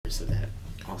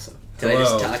I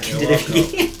just talk into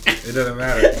the It doesn't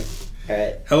matter.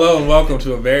 Alright. Hello and welcome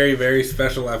to a very, very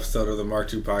special episode of the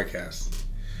Mark II Podcast.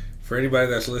 For anybody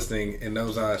that's listening and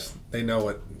knows us, they know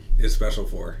what it's special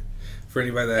for. For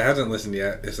anybody that hasn't listened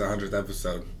yet, it's the 100th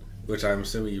episode, which I'm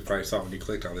assuming you probably saw when you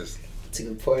clicked on this. That's a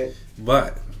good point.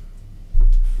 But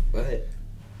What?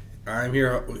 I'm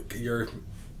here, your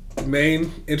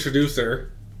main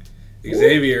introducer,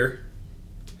 Xavier,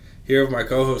 here with my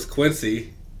co-host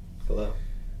Quincy. Hello.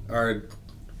 Our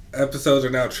episodes are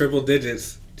now triple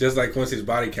digits, just like Quincy's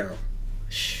body count.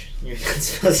 Shh. You're not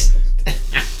supposed to.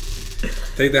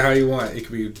 Take that how you want. It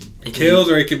could be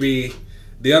kills or it could be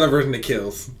the other version of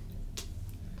kills.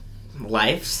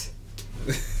 Lives?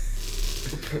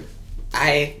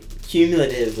 I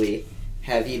cumulatively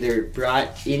have either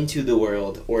brought into the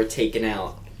world or taken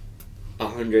out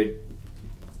 100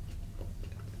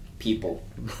 people.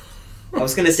 I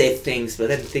was gonna say things, but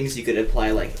then things you could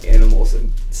apply like animals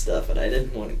and stuff, and I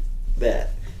didn't want that.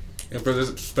 And for this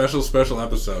special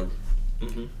episode,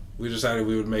 Mm-hmm. we decided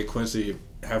we would make Quincy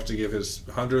have to give his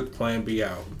 100th Plan B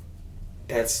out.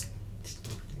 It's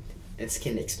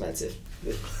getting expensive.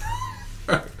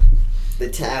 The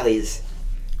tallies.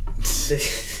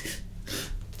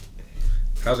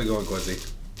 How's it going, Quincy?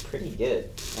 Pretty good,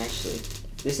 actually.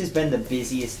 This has been the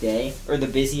busiest day, or the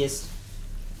busiest.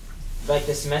 Like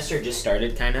the semester just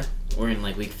started, kind of. We're in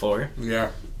like week 4, Yeah.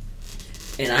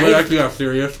 and We actually got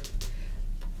serious.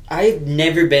 I've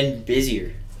never been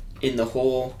busier in the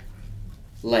whole,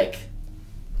 like,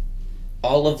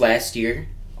 all of last year,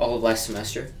 all of last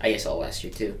semester. I guess all last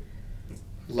year too.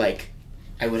 Like,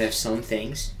 I would have some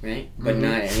things, right, but Mhm.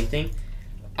 not anything.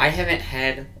 I haven't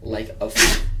had like a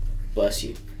bless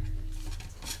you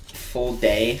full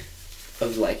day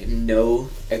of like no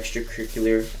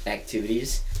extracurricular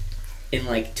activities in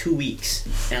like 2 weeks,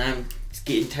 and I'm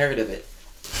getting tired of it.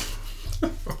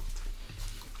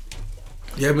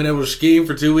 You haven't been able to ski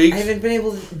for 2 weeks? I haven't been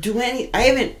able to do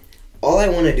all I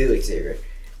want to do, Xavier,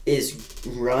 is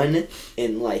run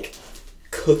and like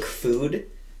cook food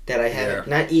that I haven't,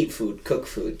 not eat food, cook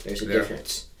food. There's a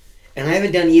difference. And I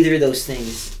haven't done either of those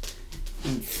things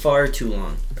in far too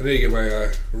long. I need to get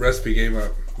my recipe game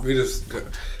up. We're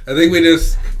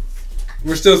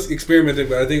still experimenting,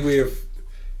 but I think we have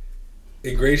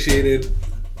ingratiated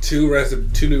two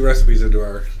new recipes into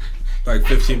our like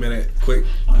 15-minute quick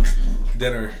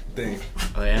dinner thing.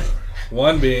 Oh yeah?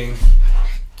 One being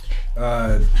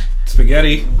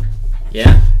spaghetti.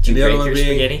 Yeah? Did And you the other break one your being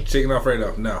spaghetti? chicken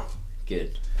Alfredo. No.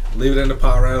 Good. Leave it in the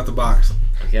pot right out the box.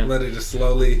 Okay. Let it just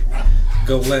slowly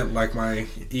go limp like my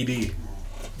ED.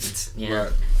 Yeah.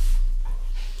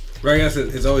 But I guess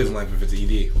it's always limp if it's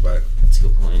ED, but... That's a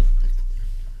good point.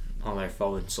 All our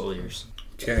fallen soldiers.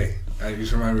 Okay. I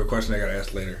just reminded me of a question I got to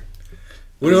ask later.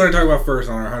 What do you want to talk about first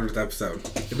on our 100th episode?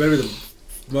 It better be the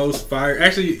most fire...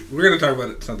 Actually, we're going to talk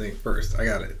about something first. I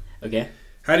got it. Okay.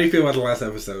 How do you feel about the last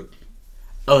episode?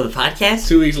 Oh, the podcast?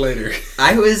 2 weeks later.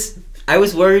 I was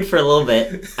worried for a little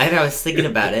bit. I was thinking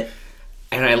about it,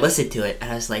 and I listened to it,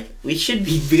 and I was like, we should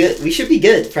be good. We should be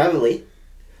good, probably.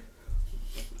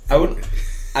 I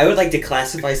would like to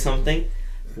classify something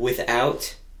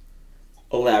without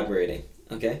elaborating.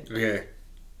 Okay. Okay.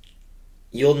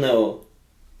 You'll know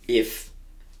if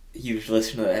you've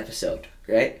listened to the episode,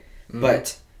 right? Mm.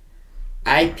 But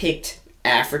I picked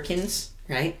Africans,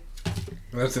 right?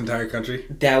 That's the entire country?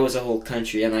 That was a whole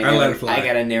country, and I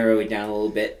gotta narrow it down a little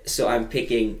bit. So I'm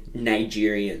picking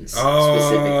Nigerians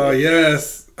specifically. Oh,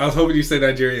 yes. I was hoping you'd say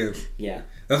Nigerians. Yeah.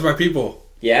 That's my people.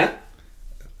 Yeah?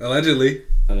 Allegedly.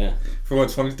 Oh, yeah. From what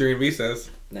 23andMe says.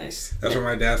 Nice. That's where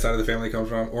my dad's side of the family comes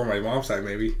from. Or my mom's side,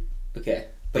 maybe. Okay.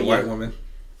 The But white woman.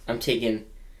 I'm taking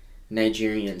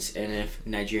Nigerians, and if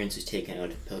Nigerians is taken, I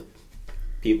would put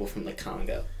people from the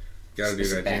Congo. Gotta do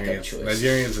It's a backup Nigerians. choice.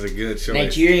 Nigerians is a good choice.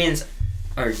 Nigerians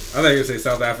are... I thought you were going to say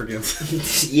South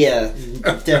Africans. yeah,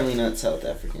 definitely not South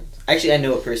Africans. Actually, I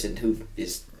know a person who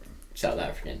is South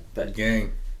African, but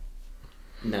Gang.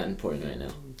 not important right now.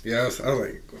 Yeah, I was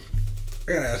like,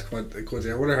 I gotta ask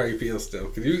Quincy, I wonder how you feel still.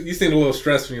 Because you seemed a little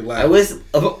stressed when you left. I was...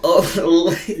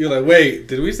 You're like, wait,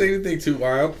 did we say anything too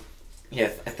wild? yeah,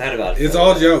 I thought about it. It's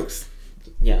all jokes.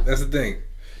 Yeah. That's the thing.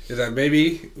 Is that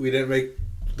maybe we didn't make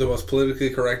the most politically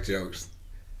correct jokes.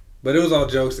 But it was all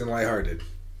jokes and lighthearted.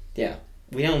 Yeah.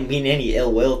 We don't mean any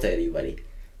ill will to anybody.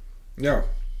 No.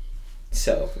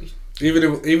 So...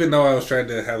 Even though I was trying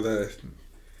to have the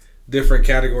different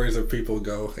categories of people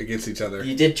go against each other.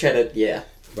 You did try to... Yeah.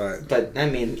 But I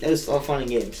mean, it was all fun and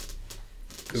games.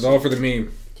 it was all for the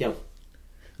meme. Yeah.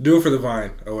 Do it for the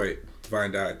Vine. Oh, wait.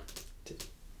 Vine died.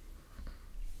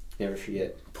 Never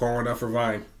forget. Pour one up for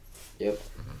Vine. Yep.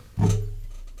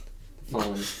 Okay.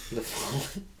 phone. The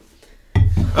phone.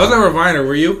 I was never a Viner.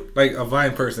 Were you like a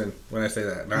Vine person when I say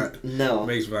that? Not No.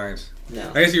 makes Vines. No.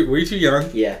 I guess were you too young?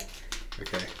 Yeah.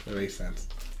 Okay, that makes sense.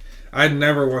 I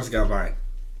never once got Vine.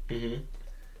 Mhm.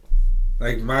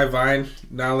 Like my Vine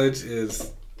knowledge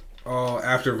is all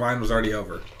after Vine was already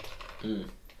over. Mm.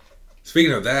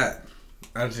 Speaking of that,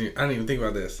 I didn't even think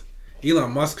about this.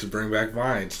 Elon Musk could bring back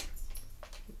Vines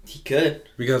He could.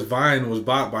 because Vine was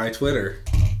bought by Twitter.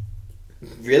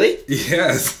 Really?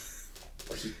 Yes.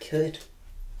 He could.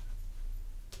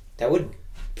 That would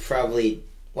probably.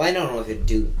 Well, I don't know if it'd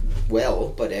do well,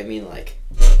 but I mean, like,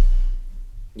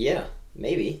 yeah,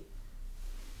 maybe.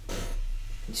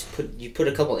 You put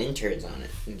a couple interns on it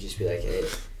and just be like, hey,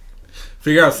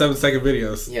 Figure out 7-second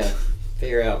videos. yeah,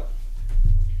 figure out.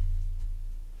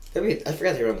 I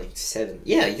forgot they were on like 7.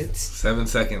 Yeah, 7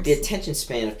 seconds. the attention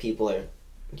span of people are.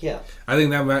 Yeah, I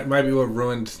think that might be what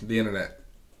ruined the internet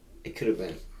it could have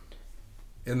been.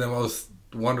 in the most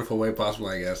wonderful way possible,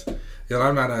 I guess. You know,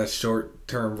 I'm not a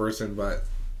short-term person, but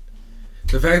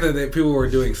the fact that people were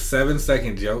doing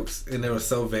 7-second jokes and it was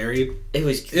so varied, It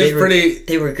was. pretty.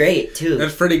 They were great too.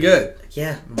 That's pretty good.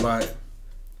 Yeah. But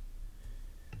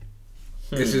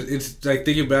it's like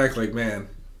thinking back, like, man,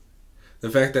 the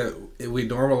fact that we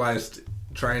normalized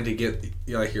trying to get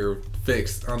like your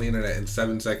fix on the internet in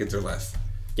 7 seconds or less.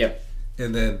 Yep.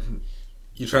 And then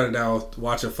you try to now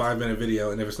watch a 5-minute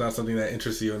video, and if it's not something that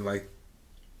interests you in like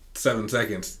 7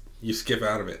 seconds, you skip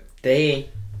out of it.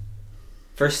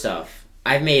 First off,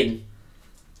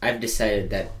 I've decided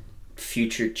that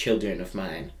future children of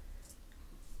mine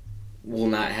will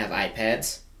not have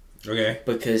iPads Okay.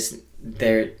 because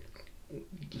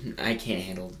I can't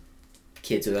handle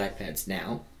kids with iPads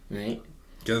now, right?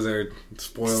 Because they're 'Cause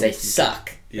spoiled. they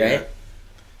suck, Yeah. right?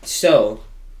 So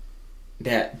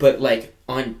but like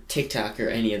on TikTok or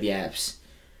any of the apps,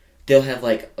 they'll have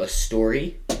like a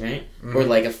story, right? Mhm. Or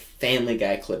like a Family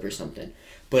Guy clip or something.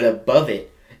 But above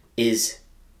it is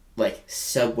like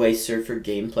Subway Surfer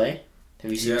gameplay.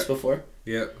 Have you seen this before?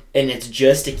 Yep. And it's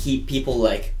just to keep people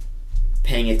like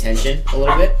paying attention a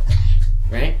little bit,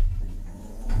 right?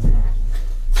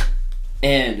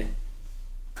 And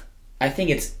I think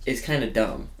it's kind of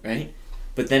dumb, right?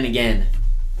 But then again,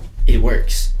 it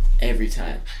works every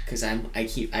time because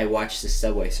I watch the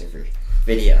Subway Surfer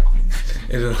video.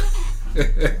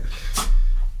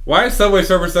 Why is Subway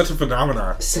Surfer such a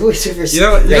phenomenon? Subway Surfer's You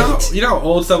know, great. you know,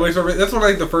 old Subway Surfer. That's one of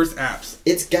like the first apps,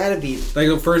 It's gotta be. like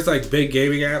the first like big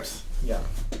gaming apps. Yeah.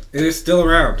 It is still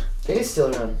around. It is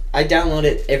still around. I download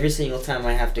it every single time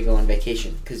I have to go on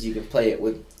vacation because you can play it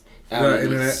with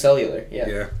Internet. cellular. Yeah.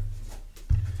 Yeah.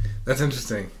 That's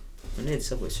interesting. When did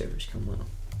Subway Surfers come out?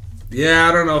 Yeah,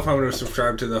 I don't know if I'm going to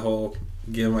subscribe to the whole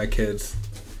give my kids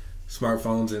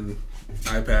smartphones and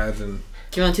iPads and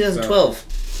Came out in 2012.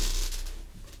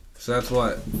 so that's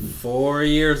what 4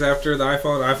 years after the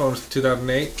iPhone. iPhone was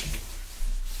 2008.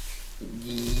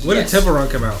 When did Temple Run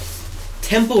come out?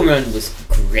 Temple Run was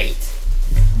great.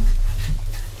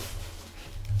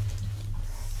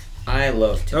 I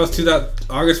love That was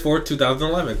August 4th,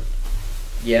 2011.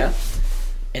 Yeah.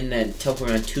 And then Temple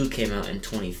Run 2 came out in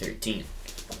 2013.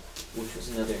 Which was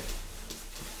another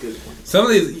good one. Some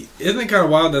of these, isn't it kind of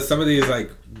wild that some of these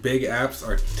like big apps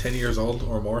are 10 years old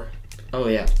or more? Oh,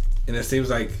 yeah. And it seems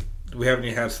like we haven't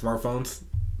even had smartphones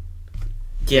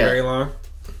Yeah. very long.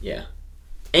 Yeah.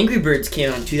 Angry Birds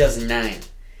came out in 2009.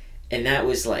 And that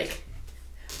was like...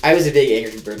 I was a big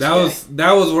Angry Birds guy.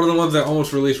 That was one of the ones that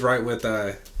almost released right with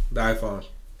the iPhone.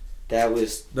 That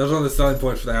was... That was one of the selling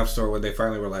points for the App Store when they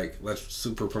finally were like, let's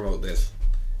super promote this.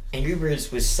 Angry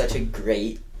Birds was such a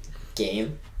great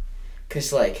game.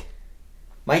 Because, like,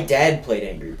 my dad played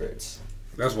Angry Birds.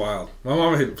 That's wild. My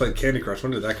mom had played Candy Crush.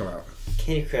 When did that come out?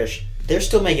 Candy Crush. They're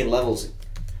still making levels.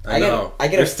 I know.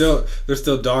 They're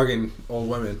still dogging old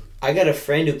women. I got a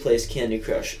friend who plays Candy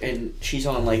Crush, and she's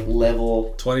on, like,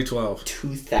 level 2012.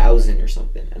 2,000 or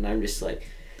something. And I'm just like...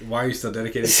 Why are you still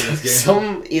dedicated to this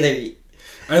game? Either...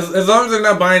 As long as they're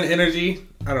not buying energy,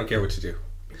 I don't care what you do.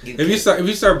 If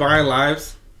you start buying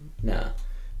lives, Nah.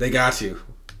 they got you.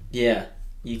 Yeah.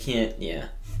 You can't... Yeah.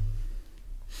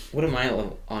 What am I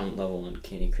on level on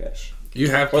Candy Crush? You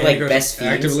have Or, Candy like, Crush Best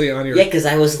Fiends? actively on your... Yeah, because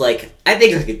I was like... I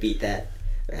think I could beat that.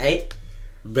 Right?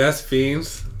 Best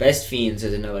Fiends. Best Fiends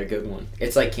is another good one.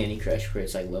 It's like Candy Crush where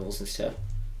it's like levels and stuff.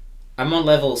 I'm on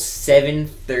level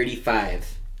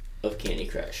 735 of Candy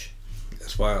Crush.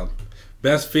 That's wild.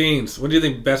 Best Fiends. When do you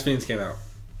think Best Fiends came out?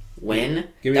 When?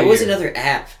 Give me That a was year. another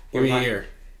app. Give me a year.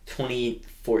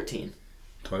 2014.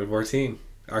 2014.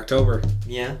 October.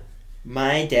 Yeah.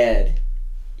 My dad,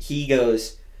 he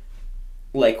goes,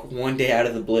 like, one day out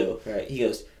of the blue, right? He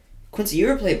goes, Quincy, you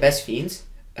ever play Best Fiends?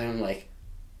 And I'm like,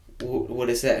 what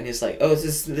is that? And he's like, oh,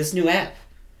 it's this new app.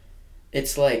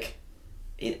 It's like,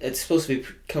 it's supposed to be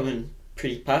becoming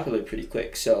pretty popular pretty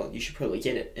quick, so you should probably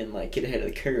get it and like get ahead of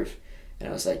the curve. And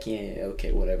I was like, yeah,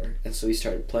 okay, whatever. And so we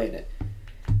started playing it,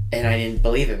 and I didn't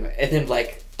believe him. And then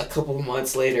like a couple of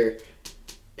months later,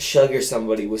 Shug or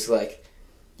somebody was like,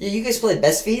 yeah, you guys play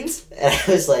Best Fiends? And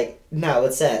I was like, no,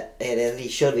 what's that? And then he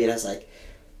showed me, and I was like,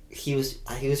 he was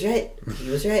right. He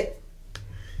was right.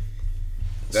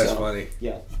 That's funny.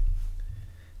 Yeah.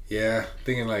 Yeah,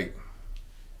 thinking like,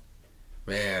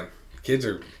 man, kids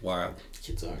are wild.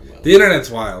 Kids are wild. The internet's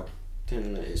wild. The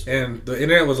internet is wild. And the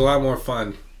internet was a lot more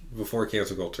fun before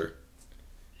cancel culture.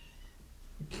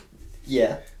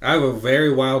 Yeah. I have a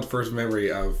very wild first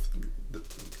memory of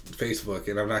Facebook,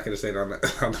 and I'm not going to say it on the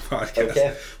podcast.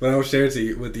 Okay. But I'll share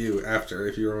it with you after,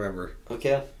 if you remember.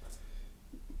 Okay.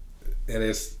 And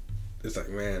it's like,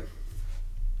 man,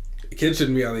 kids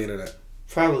shouldn't be on the internet.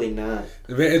 Probably not.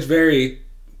 It's very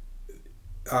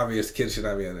obvious kids should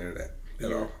not be on the internet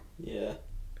at all. Yeah.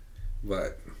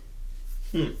 But,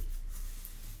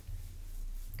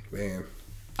 man.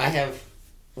 I have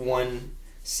one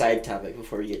side topic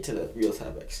before we get to the real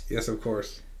topics. Yes, of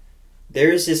course.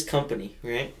 There is this company,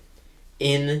 right,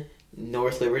 in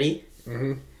North Liberty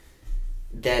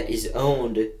that is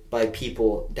owned by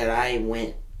people that I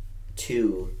went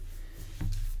to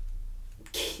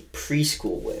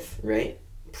preschool with, right?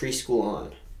 Preschool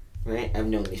on, right? I've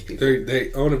known these people.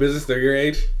 They own a business? They're your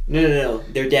age? No.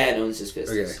 Their dad owns this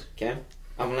business. Okay.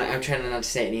 I'm trying not to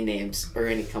say any names or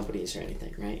any companies or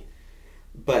anything, right?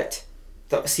 But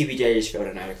the CBJ just wrote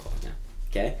an article on that.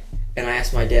 Okay. And I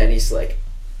asked my dad, and he's like,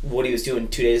 what he was doing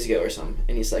 2 days ago or something,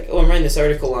 and he's like, "Oh, I'm writing this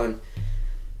article on,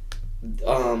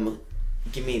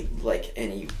 give me like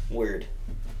any word,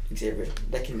 Xavier.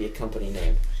 That can be a company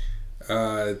name."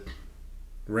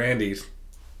 Randy's.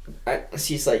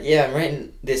 She's like, "Yeah, I'm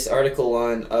writing this article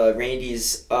on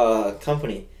Randy's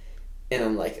company," and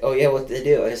I'm like, "Oh yeah, what did they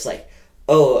do?" And it's like,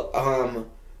 "Oh,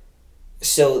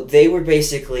 so they were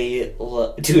basically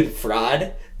doing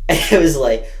fraud," and I was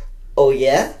like, "Oh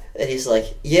yeah." And he's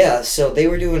like, yeah, so they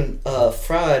were doing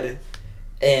fraud,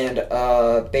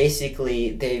 and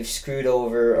basically they've screwed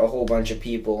over a whole bunch of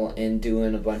people and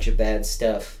doing a bunch of bad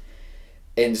stuff.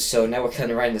 And so now we're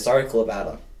kind of writing this article about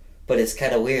them. But it's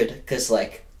kind of weird because,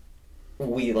 like,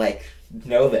 we, like,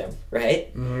 know them,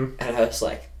 right? Mm-hmm. And I was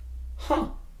like, huh,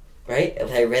 right?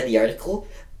 And I read the article,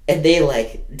 and they,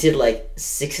 like, did, like,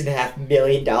 $6.5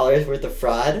 million worth of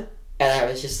fraud. And I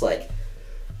was just like,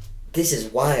 this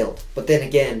is wild. But then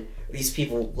again, these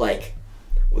people, like,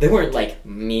 they weren't, like,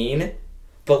 mean,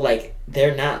 but, like,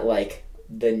 they're not, like,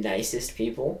 the nicest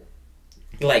people.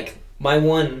 Like, my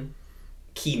one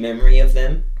key memory of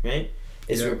them, right,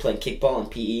 is we were playing kickball in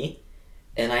PE,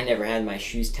 and I never had my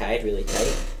shoes tied really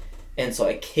tight, and so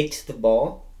I kicked the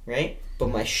ball, right, but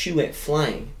my shoe went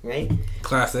flying, right?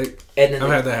 Classic. And then I've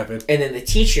had that happen. And then the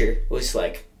teacher was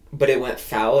like, but it went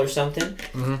foul or something.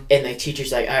 Mm-hmm. And the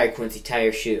teacher's like, all right, Quincy, tie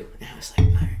your shoe. And I was like,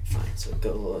 all right, fine. So I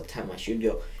go tie my shoe,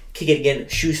 go kick it again.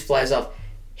 Shoes flies off,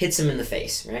 hits him in the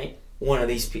face. Right, one of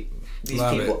these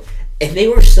people, and they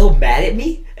were so mad at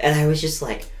me, and I was just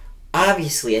like,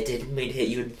 obviously, I didn't mean to hit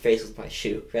you in the face with my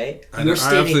shoe. Right? I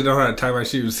absolutely know how to tie my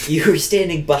shoes. You were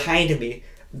standing behind me.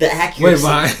 The accuracy. Wait,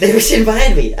 behind? They were standing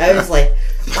behind me. I was like,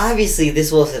 obviously,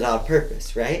 this wasn't on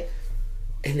purpose, right?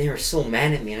 And they were so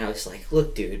mad at me, and I was like,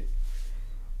 look, dude,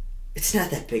 it's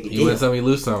not that big a deal. You win some, you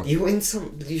lose some. You win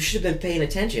some. You should have been paying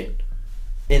attention.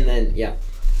 And then, yeah.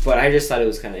 But I just thought it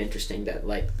was kind of interesting that,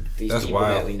 like, these people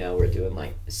that we know were doing,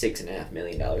 like, $6.5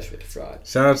 million worth of fraud.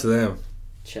 Shout out to them.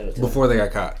 Shout out to Before they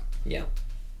got caught. Yeah.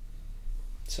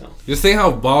 So. Just think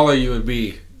how baller you would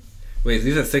be. Wait,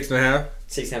 you said 6.5?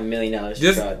 $6.5 million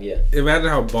for fraud, yeah. Imagine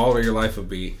how baller your life would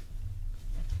be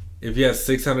if you had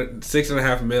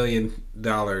 $6.5 million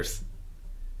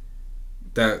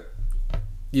that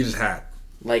you just had.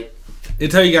 Like,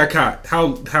 until you got caught.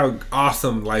 How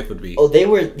awesome life would be. Oh, they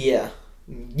were, yeah.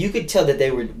 You could tell that they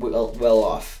were well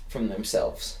off from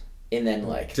themselves. And then,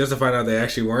 like... Just to find out they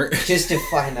actually weren't. Just to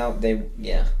find out they...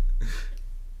 Yeah.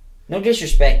 No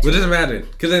disrespect. But just imagine.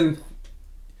 Because then,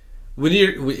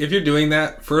 if you're doing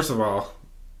that, first of all,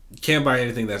 you can't buy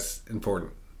anything that's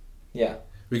important. Yeah.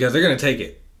 Because they're going to take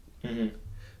it. Mm-hmm.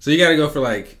 So you got to go for,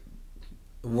 like,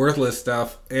 worthless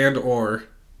stuff and or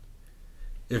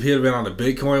if he had been on the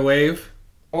Bitcoin wave.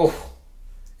 Oh.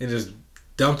 And just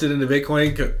dumped it into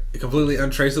Bitcoin, completely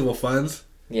untraceable funds.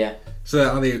 Yeah. So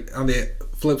that on the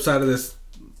flip side of this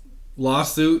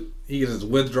lawsuit, he could just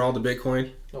withdraw the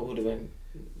Bitcoin. That would have been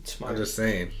smart. I'm just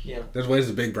saying. Yeah. There's ways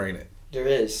to big brain it. There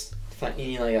is. You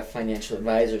need like a financial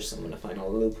advisor, someone to find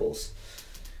all the loopholes.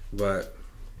 But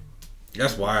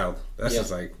that's wild. That's Yeah.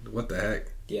 just like, what the heck?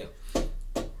 Yeah.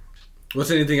 What's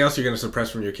anything else you're gonna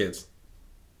suppress from your kids?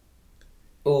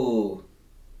 Ooh.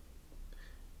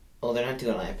 Oh, they're not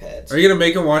doing iPads. Are you gonna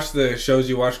make them watch the shows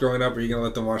you watched growing up, or are you gonna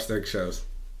let them watch their shows?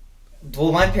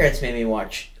 Well, my parents made me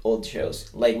watch old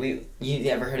shows. Like you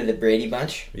ever heard of the Brady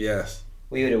Bunch? Yes.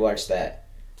 We would have watched that.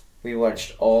 We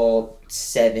watched all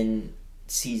 7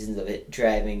 seasons of it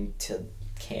driving to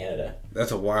Canada.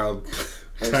 That's a wild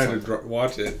time to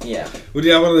watch it. Yeah. Would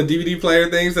you have one of the DVD player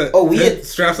things that Oh, we had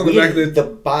straps on the back of the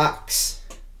box,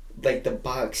 like the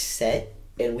box set,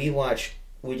 and we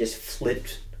just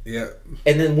flipped. Yeah.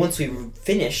 And then once we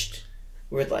finished,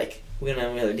 we don't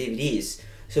have any other DVDs,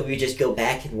 so we just go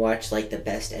back and watch like the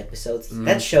best episodes.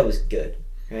 That show is good,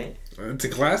 right? It's a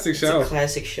classic show. It's a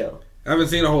classic show. I haven't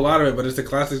seen a whole lot of it, but it's a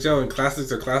classic show, and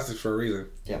classics are classics for a reason.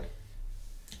 Yeah.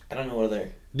 I don't know what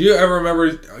other. Do you ever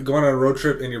remember going on a road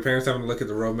trip and your parents having to look at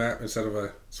the road map instead of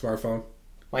a smartphone?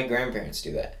 My grandparents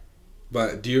do that.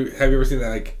 But have you ever seen that?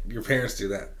 Like your parents do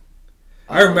that?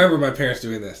 I remember my parents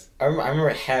doing this. I remember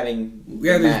having. We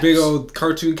had these big old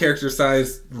cartoon character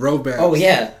sized road maps. Oh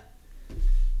yeah.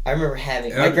 I remember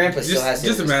having. My grandpa still has it.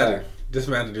 Just imagine. Just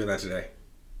imagine doing that today.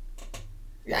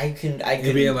 I could.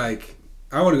 And being like,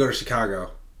 I want to go to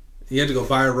Chicago. You had to go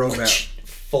buy a road map.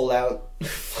 Fold out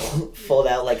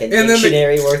like a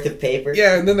dictionary worth of paper.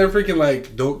 Yeah, and then they're freaking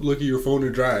like, don't look at your phone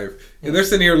and drive. And they're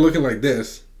sitting here looking like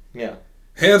this. Yeah.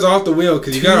 Hands off the wheel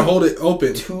because you got to hold it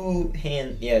open. 2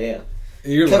 hand. Yeah, yeah.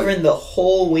 And you're covering the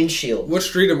whole windshield. What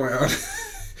street am I on?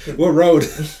 What road?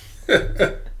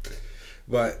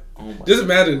 But just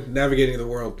imagine navigating the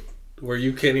world where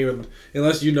you can't even,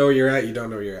 unless you know where you're at, you don't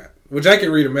know where you're at. Which I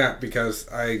can read a map because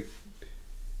I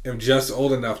am just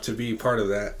old enough to be part of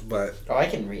that. But I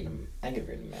can read them. I can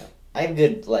read a map. I have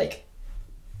good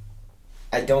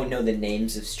I don't know the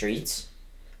names of streets,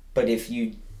 but if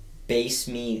you base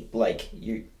me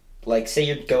say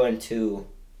you're going to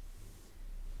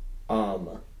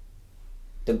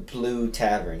the Blue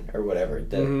Tavern or whatever,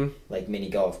 the mini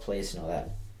golf place and all that.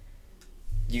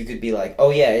 You could be like, oh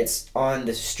yeah, it's on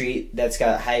the street that's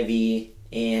got Hy-Vee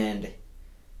and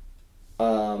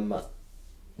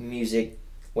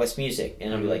West Music,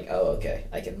 and I'll be like, oh okay,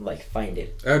 I can find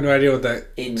it. I have no idea what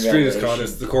that street is called.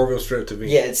 It's the Corville Strip to me.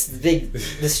 Yeah, it's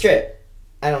the strip.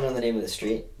 I don't know the name of the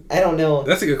street. I don't know.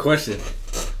 That's a good question.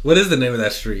 What is the name of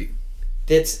that street?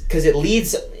 That's because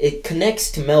it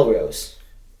connects to Melrose,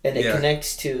 and it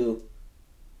connects to.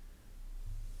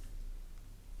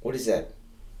 What is that?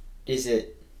 Is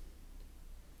it?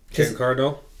 Ken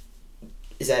Cardinal?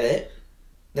 Is that it?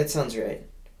 That sounds right.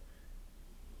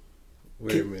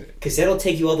 Wait a minute. Because that'll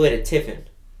take you all the way to Tiffin.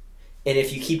 And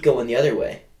if you keep going the other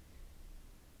way...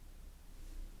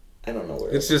 I don't know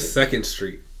where... It's just 2nd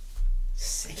Street.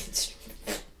 2nd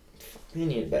Street. We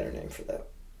need a better name for that.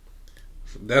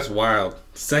 That's wild.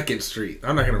 2nd Street.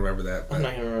 I'm not going to remember that. I'm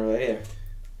not going to remember that either.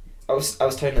 I was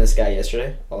talking to this guy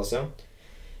yesterday, also.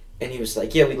 And he was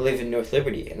like, yeah, we live in North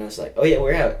Liberty. And I was like, oh yeah,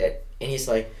 we're out. And he's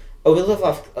like, oh, we live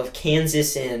off of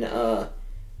Kansas and...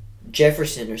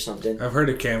 Jefferson or something. I've heard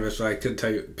of Kansas, but I couldn't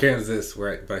tell you Kansas,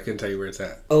 but I couldn't tell you where it's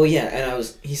at. Oh yeah,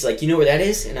 and he's like, you know where that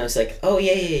is? And I was like, oh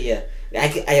yeah. I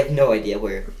have no idea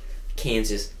where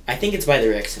Kansas. I think it's by the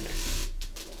rec center,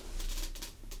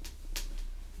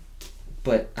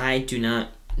 but I do not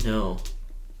know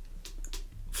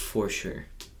for sure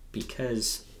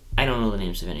because I don't know the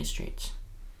names of any streets.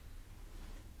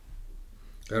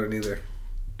 I don't either.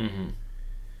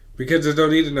 Because I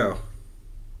don't need to know.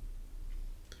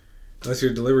 Unless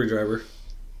you're a delivery driver.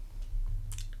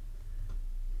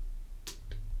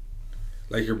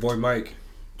 Like your boy Mike.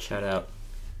 Shout out.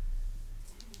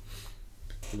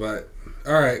 But,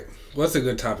 alright. What's a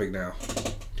good topic now?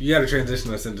 You gotta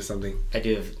transition us into something. I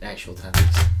do have actual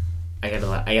topics. I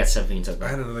got something to talk about. I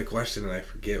had another question and I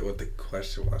forget what the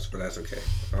question was, but that's okay.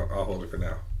 I'll hold it for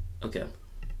now. Okay.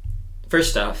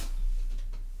 First off,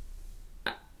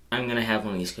 I'm gonna have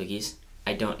one of these cookies.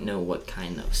 I don't know what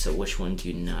kind though, so which one do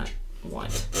you not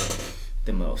want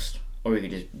the most? Or we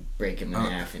could just break them in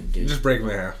half and do... Just break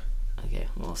them in half. Okay,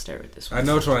 well I'll start with this one. I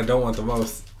know which one I don't want the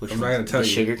most. I'm not going to tell you.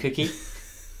 The sugar cookie?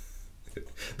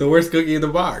 The worst cookie in the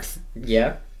box.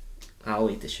 Yeah? I'll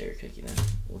eat the sugar cookie then.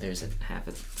 Well, there's half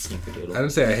a snickerdoodle. I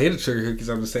didn't say I hated sugar cookies.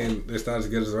 I'm just saying it's not as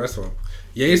good as the rest of them.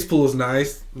 Ye's Pool is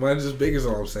nice. Mine's as big as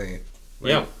all I'm saying.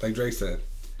 Like Drake said.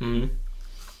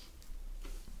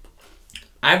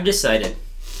 I've decided,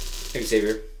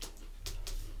 Xavier,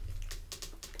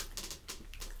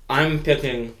 I'm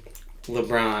picking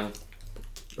LeBron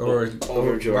over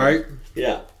Jordan. Right?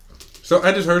 Yeah. So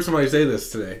I just heard somebody say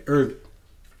this today, or it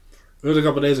was a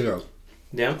couple days ago.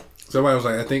 Yeah. Somebody was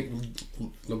like, I think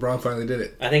LeBron finally did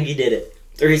it. I think he did it.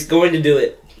 Or he's going to do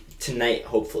it tonight,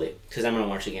 hopefully. Because I'm going to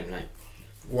watch the game tonight.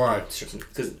 Why?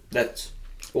 Because that's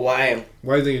why.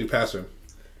 Why do you think you passed him?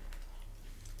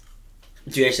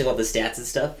 Do you actually want the stats and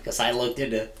stuff? Because I looked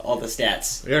into all the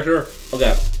stats. Yeah, sure.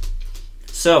 Okay.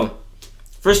 So,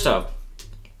 first off,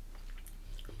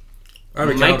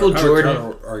 Michael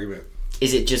Jordan. Argument.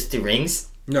 Is it just the rings?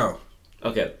 No.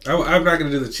 Okay. I'm not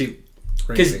going to do the cheap.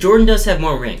 Because Jordan does have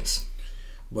more rings.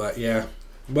 But yeah.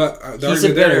 But the He's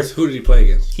argument there is, who did he play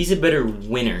against? He's a better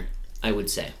winner, I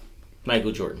would say.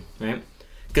 Michael Jordan, right?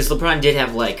 Because LeBron did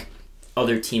have, like,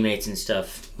 other teammates and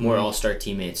stuff, more all-star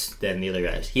teammates than the other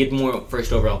guys. He had more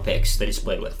first overall picks that he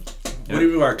split with. What do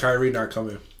you mean by Kyrie not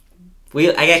coming?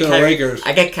 I got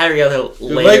Kyrie out later.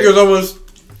 The Lakers almost,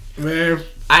 man.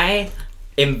 I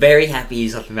am very happy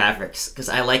he's on the Mavericks because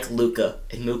I like Luka,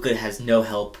 and Luka has no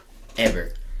help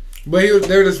ever. But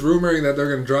they're just rumoring that they're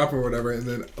going to drop him or whatever, and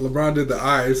then LeBron did the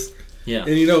eyes. Yeah.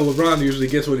 And you know LeBron usually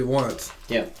gets what he wants.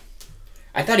 Yeah.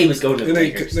 I thought he was going to the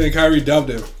Lakers. Then Kyrie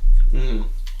dubbed him. Mm-hmm.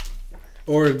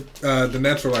 Or the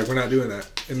Nets were like, we're not doing that.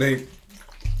 And they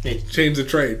changed the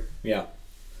trade. Yeah.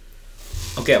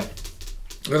 Okay.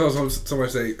 That's also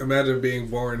somebody say, imagine being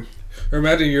born, or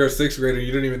imagine you're a sixth grader,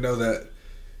 you didn't even know that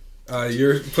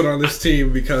you're put on this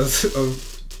team because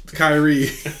of Kyrie.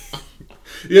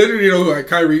 You don't even know who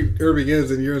Kyrie Irving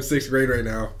is, and you're in sixth grade right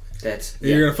now.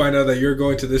 You're going to find out that you're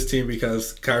going to this team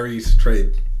because Kyrie's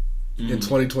trade in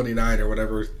 2029 or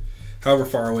whatever, however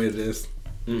far away it is.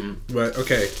 Mm-hmm. But,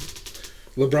 okay.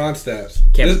 LeBron stats.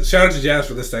 Shout out to Jazz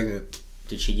for this segment.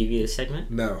 Did she give you a segment?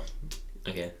 No.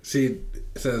 Okay. She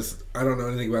says, I don't know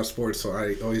anything about sports, so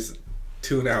I always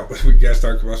tune out when we guys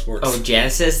talk about sports. Oh,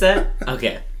 Jazz says that?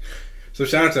 Okay. So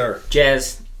shout out to her.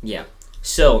 Jazz, yeah.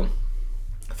 So,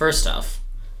 first off,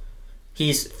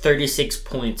 he's 36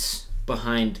 points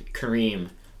behind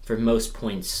Kareem for most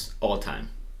points all time.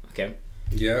 Okay?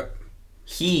 Yeah.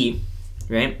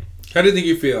 Right? How do you think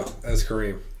you feel as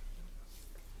Kareem?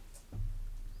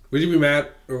 Would you be mad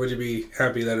or would you be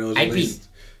happy that it was at least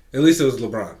it was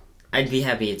LeBron? I'd be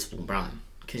happy it's LeBron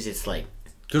because it's like.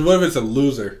 Because what if it's a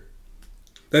loser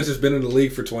that's just been in the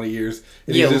league for 20 years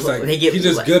and yeah, he's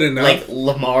just good enough, like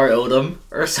Lamar Odom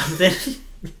or something?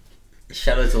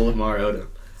 Shout out to Lamar Odom.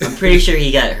 I'm pretty sure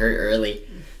he got hurt early,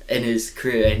 and his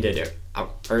career ended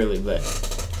early. But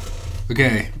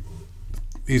okay,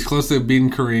 he's close to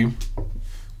beating Kareem.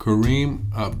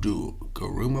 Kareem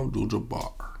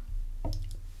Abdul-Jabbar.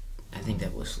 I think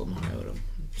that was Lamar Odom.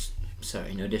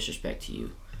 Sorry, no disrespect to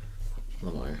you,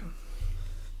 Lamar.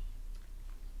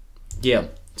 Yeah,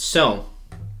 so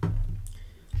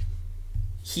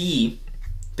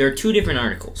there are two different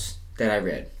articles that I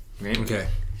read, right? Okay.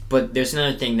 But there's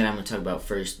another thing that I'm going to talk about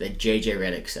first that JJ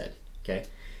Redick said, okay?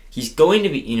 He's going to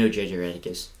be, you know who JJ Redick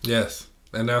is? Yes,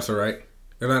 announcer, right?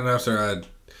 Or not announcer,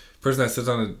 person that sits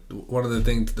on one of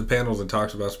the panels and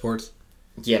talks about sports.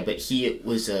 Yeah, but he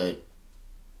was he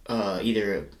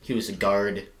was a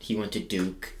guard, he went to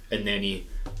Duke, and then he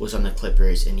was on the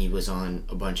Clippers, and he was on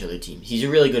a bunch of other teams. He's a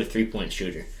really good three-point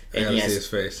shooter. And I see his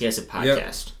face. He has a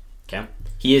podcast, okay?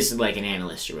 He is like an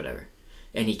analyst or whatever,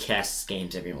 and he casts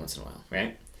games every once in a while,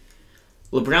 right?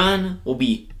 LeBron will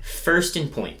be first in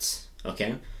points,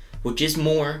 okay? Which is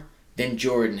more than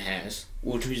Jordan has,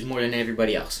 which is more than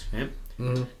everybody else, right?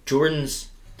 Mm-hmm. Jordan's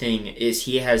thing is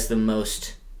he has the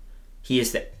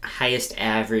highest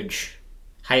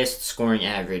scoring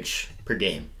average per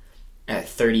game at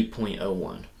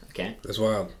 30.01, okay? That's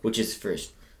wild. Which is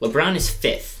first. LeBron is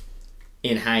fifth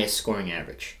in highest scoring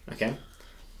average, okay?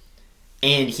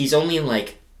 And he's only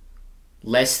like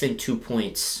less than 2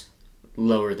 points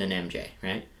lower than MJ,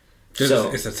 right?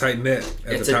 So it's a tight knit.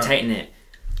 It's a tight knit.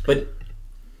 But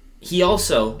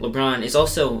LeBron is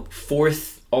also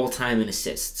fourth all time in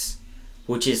assists,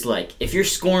 which is like, if you're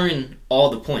scoring all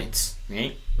the points,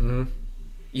 right? Mm-hmm.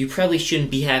 You probably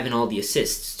shouldn't be having all the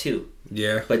assists too.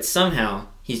 Yeah. But somehow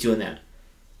he's doing that.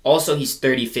 Also, he's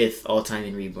 35th all time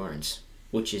in rebounds,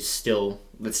 which is still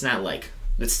that's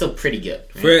still pretty good.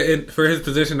 Right? For his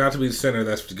position not to be the center,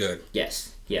 that's good.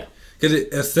 Yes. Yeah. Because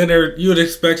a center, you would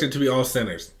expect it to be all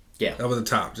centers. Yeah. Over the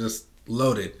top, just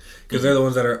loaded. Because they're the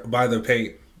ones that are by the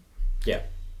paint. Yeah.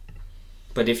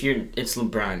 But it's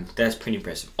LeBron, that's pretty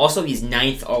impressive. Also, he's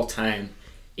 9th all time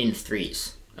in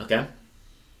threes. Okay?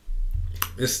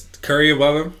 Is Curry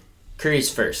above him? Curry's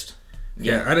first.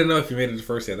 Yeah, I didn't know if he made it to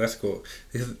first yet. That's cool.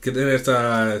 Then it's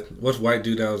what's white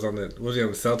dude that was on was he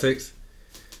on the Celtics?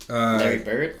 Larry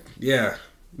Bird? Yeah.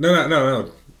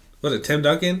 No. Was it Tim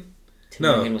Duncan? Tim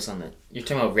Duncan was on the. You're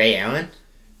talking about Ray Allen?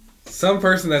 Some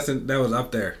person that was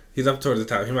up there. He's up towards the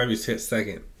top. He might be hit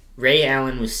second. Ray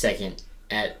Allen was second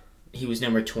he was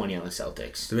number 20 on the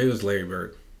Celtics. To me, it was Larry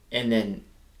Bird. And then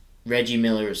Reggie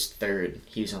Miller was third.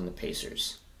 He was on the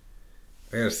Pacers.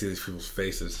 I gotta see these people's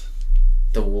faces.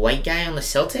 The white guy on the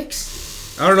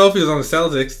Celtics? I don't know if he was on the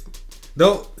Celtics.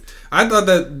 I thought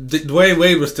that Dwayne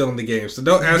Wade was still in the game, so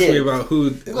don't ask me about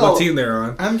what team they're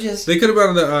on. They could have been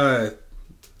on the.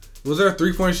 Was there a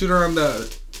 3-point shooter on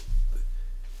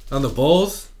the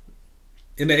Bulls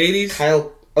in the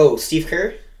 80s? Steve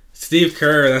Kerr? Steve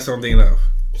Kerr, that's what I'm thinking of.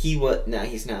 No,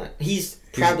 he's not. He's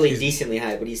probably decently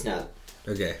high, but he's not.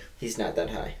 Okay. He's not that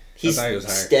high. He's I thought he was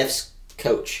higher. Steph's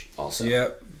coach, also.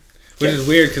 Yep. Which is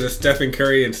weird because it's Stephen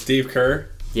Curry and Steve Kerr.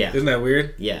 Yeah. Isn't that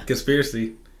weird? Yeah.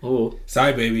 Conspiracy. Ooh.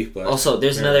 Sorry, baby. But, also,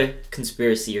 there's another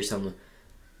conspiracy or something.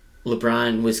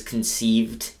 LeBron was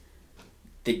conceived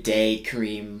the day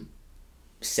Kareem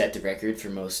set the record for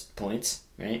most points,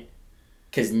 right?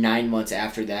 Because 9 months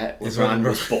after that, LeBron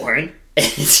was born. And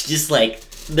it's just like,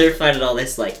 they're finding all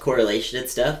this like correlation and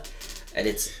stuff. And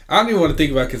it's... I don't even want to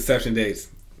think about conception dates.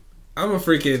 I'm a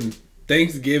freaking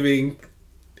Thanksgiving,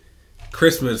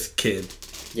 Christmas kid.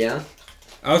 Yeah?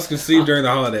 I was conceived during the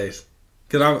holidays.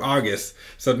 Because I'm August.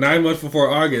 So 9 months before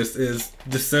August is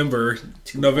December,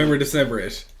 November,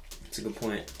 December-ish. That's a good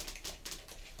point.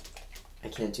 I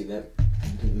can't do that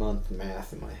month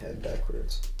math in my head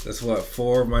backwards. That's what?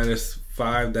 4 minus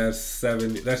 5, that's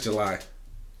 7. That's July.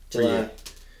 July.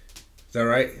 Is that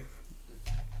right?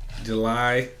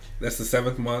 July. That's the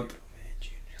 7th month.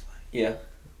 Yeah.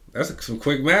 That's some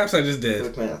quick maths I just did.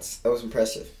 Quick maths. That was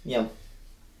impressive. Yeah.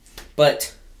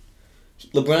 But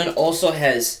LeBron also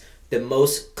has the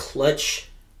most clutch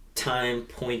time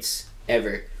points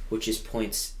ever, which is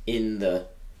points in the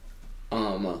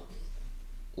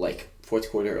fourth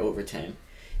quarter overtime.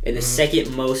 And the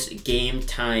second most game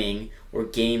tying or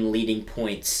game leading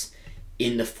points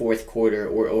in the fourth quarter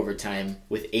or overtime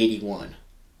with 81.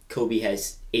 Kobe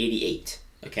has 88.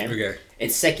 Okay.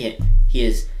 And second, he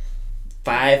has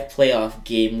 5 playoff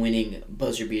game-winning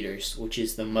buzzer beaters, which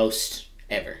is the most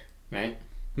ever, right?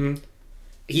 Mm-hmm.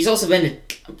 He's also been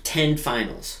to 10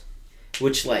 finals,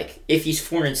 which, like, if he's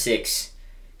 4-6,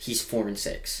 he's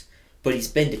 4-6. But he's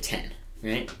been to 10,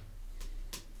 right?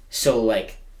 So,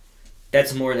 like,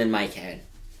 that's more than Mike had,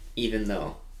 even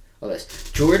though all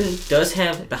this. Jordan does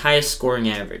have the highest scoring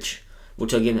average,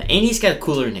 which I'll give him. And he's got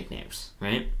cooler nicknames,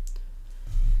 right?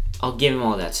 I'll give him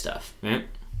all that stuff, right?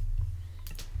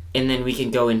 And then we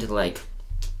can go into, like,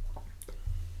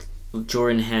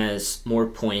 Jordan has more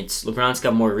points. LeBron's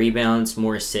got more rebounds,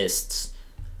 more assists.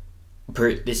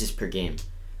 This is per game.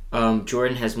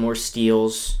 Jordan has more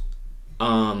steals.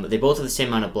 They both have the same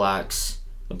amount of blocks.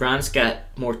 LeBron's got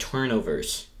more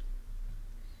turnovers.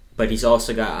 But he's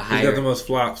also got a higher... He's got the most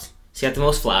flops. He's got the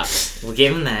most flops. We'll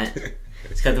give him that.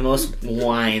 He's got the most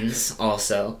wines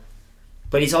also.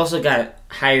 But he's also got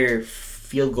higher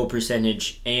field goal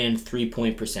percentage and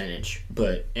 3-point percentage.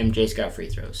 But MJ's got free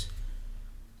throws.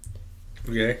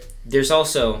 Okay. There's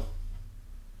also...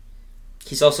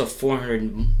 He's also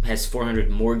 400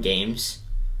 more games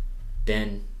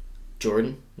than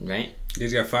Jordan, right?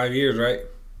 He's got 5 years, right?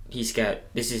 He's got...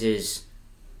 This is his...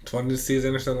 20th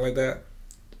season or something like that?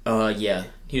 Yeah.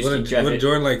 He was when drafted...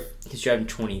 Jordan, like... He's drafted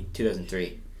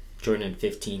 2003. Jordan had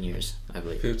 15 years, I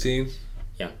believe. 15?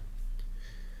 Yeah.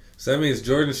 So that means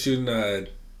Jordan's shooting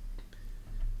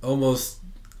almost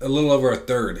a little over a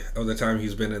third of the time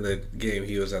he's been in the game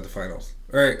he was at the finals.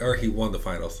 Or he won the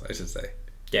finals, I should say.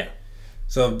 Yeah.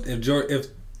 So if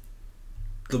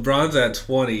LeBron's at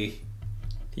 20...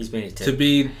 He's been to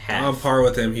be on par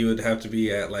with him, he would have to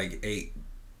be at like 8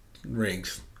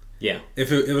 rings. Yeah.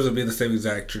 If it was to be the same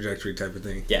exact trajectory type of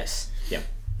thing. Yes. Yeah.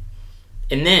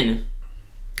 And then...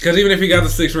 Because even if he got the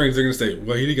 6 rings, they're going to say,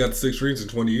 well, he got the 6 rings in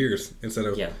 20 years. Instead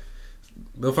of... Yeah.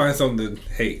 They'll find something to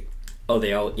hate. Oh,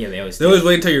 they always They always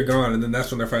wait until you're gone, and then that's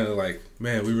when they're finally like,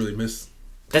 man, we really miss...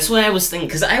 That's what I was thinking,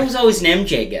 because I was always an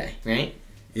MJ guy, right?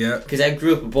 Yeah. Because I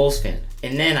grew up a Bulls fan.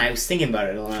 And then I was thinking about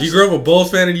it a lot. You grew up a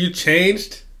Bulls fan and you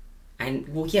changed?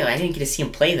 Well, yeah, I didn't get to see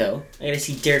him play, though. I got to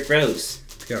see Derrick Rose.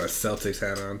 He got a Celtics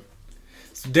hat on.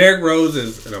 So Derrick Rose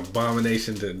is an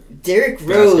abomination to Derrick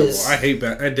basketball. Rose. I hate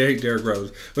Derrick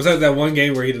Rose. Besides that one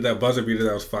game where he did that buzzer beater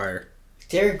that was fire.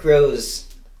 Derrick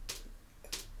Rose,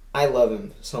 I love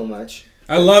him so much.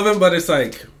 I love him, but it's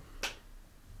like...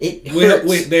 It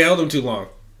hurts. They held him too long.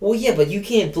 Well, yeah, but you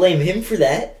can't blame him for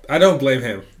that. I don't blame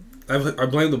him. I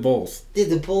blame the Bulls. Dude,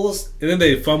 the Bulls... And then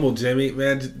they fumbled Jimmy.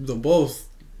 Man, the Bulls...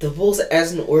 The Bulls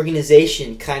as an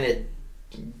organization kind of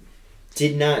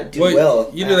did not do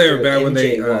well. You knew they were bad when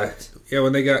they... walked.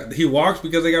 when they got... He walked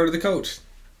because they got rid of the coach.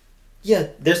 Yeah,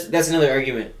 that's another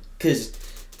argument. Because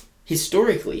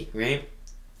historically, right?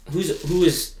 Who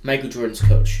was Michael Jordan's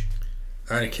coach?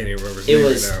 I can't even remember his name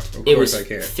right now. Of course I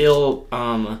can't. Phil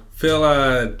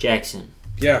Jackson.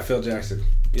 Yeah, Phil Jackson.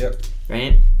 Yep.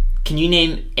 Right? Can you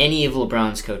name any of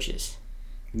LeBron's coaches?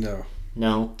 No.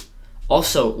 No.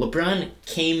 Also, LeBron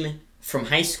came from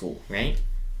high school, right?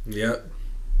 Yep.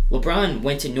 LeBron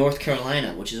went to North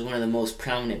Carolina, which is one of the most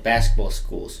prominent basketball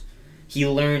schools. He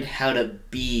learned how to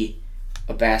be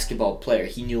a basketball player.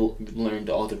 He learned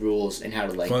all the rules and how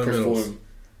to perform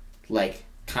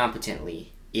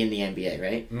competently in the NBA,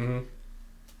 right? Mm-hmm.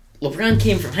 LeBron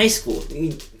came from high school.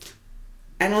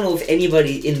 I don't know if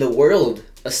anybody in the world,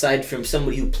 aside from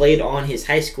somebody who played on his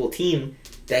high school team,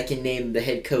 that can name the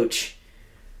head coach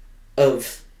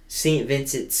of St.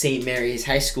 Vincent St. Mary's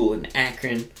High School in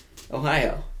Akron,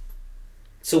 Ohio.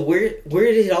 So where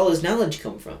did all his knowledge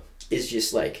come from? Is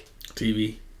just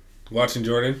TV. Watching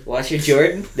Jordan? Watching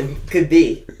Jordan? Could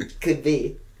be.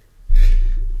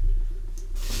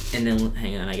 And then,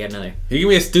 hang on, I got another. He can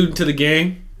be a student to the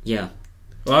game. Yeah.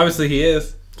 Well, obviously he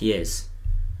is. He is.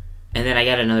 And then I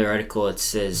got another article. It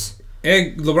says...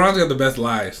 And LeBron's got the best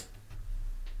lies.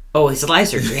 Oh, his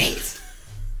lies are great.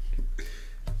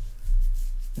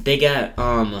 They got,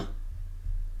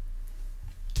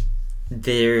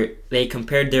 they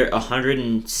compared their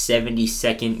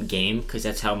 172nd game, because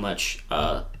that's how much,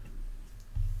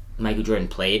 Michael Jordan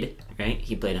played, right?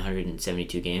 He played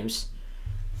 172 games.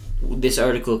 This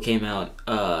article came out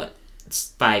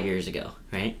 5 years ago,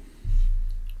 right?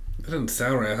 That doesn't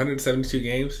sound right. 172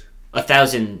 games?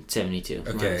 1,072.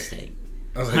 Okay. My mistake.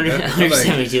 I was like,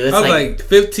 172. I was like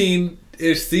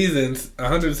 15-ish seasons,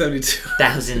 172.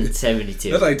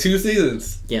 1,072. That's like 2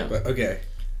 seasons. Yeah. But, okay.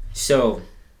 So,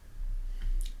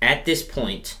 at this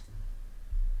point,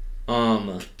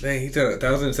 Dang, he said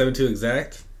 1,072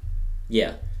 exact?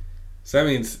 Yeah. So that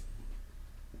means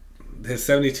his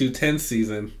 72-10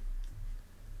 season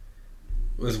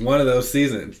was one of those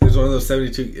seasons. It was one of those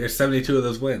 72 of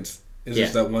those wins. It's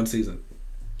just that one season.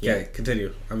 Okay,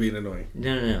 continue. I'm being annoying.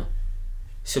 No.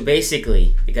 So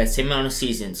basically, they got the same amount of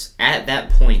seasons. At that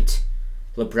point,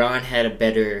 LeBron had a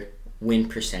better win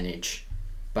percentage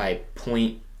by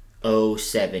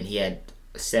 .07. He had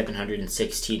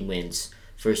 716 wins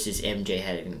versus MJ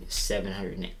having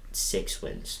 706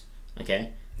 wins.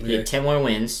 Okay? He had 10 more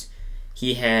wins.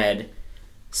 He had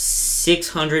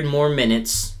 600 more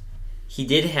minutes. He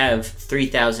did have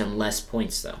 3,000 less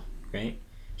points, though, right?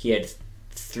 He had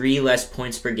 3 less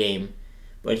points per game,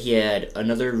 but he had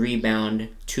another rebound,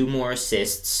 2 more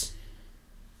assists,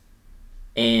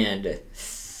 and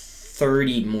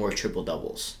 30 more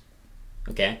triple-doubles,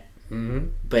 okay? Mm-hmm.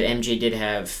 But MJ did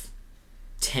have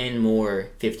 10 more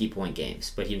 50-point games,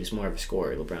 but he was more of a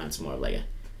scorer. LeBron's more like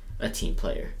a team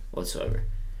player whatsoever.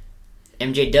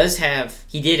 MJ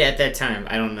he did at that time,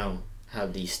 I don't know how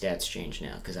these stats change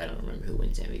now because I don't remember who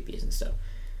wins MVPs and stuff.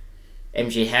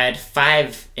 MJ had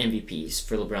 5 MVPs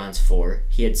for LeBron's 4.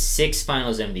 He had 6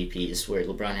 finals MVPs where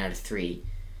LeBron had 3.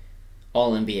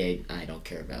 All NBA, I don't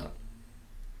care about.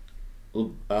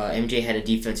 MJ had a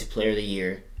Defensive Player of the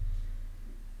Year.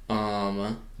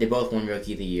 They both won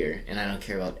Rookie of the Year, and I don't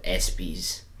care about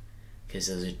ESPYs because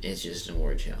it's just an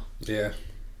award show. Yeah.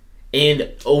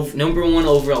 And number 1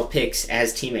 overall picks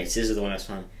as teammates. This is the one I was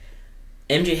finding.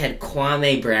 MJ had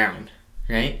Kwame Brown,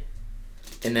 right?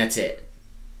 And that's it.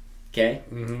 Okay?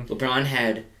 Mm-hmm. LeBron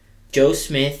had Joe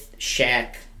Smith,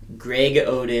 Shaq, Greg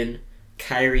Oden,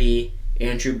 Kyrie,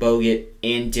 Andrew Bogut,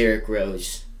 and Derrick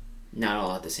Rose. Not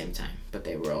all at the same time, but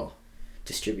they were all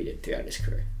distributed throughout his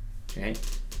career. Right?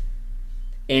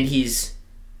 And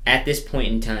at this point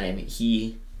in time,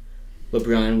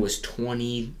 LeBron was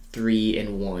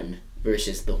 23-1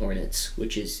 versus the Hornets,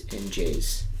 which is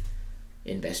MJ's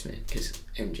investment, because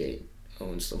MJ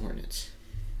owns the Hornets.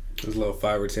 His little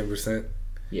 5 or 10%.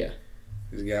 Yeah.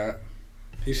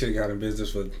 He should have got in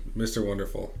business with Mr.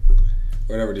 Wonderful.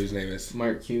 Whatever dude's name is.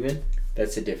 Mark Cuban?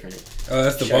 That's a different... Oh,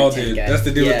 that's the bald dude. Guy. That's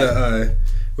the dude with the...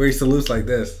 where he salutes like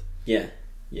this. Yeah.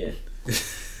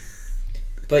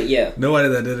 But yeah. Nobody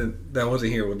that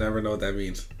wasn't here will never know what that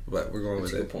means. But we're going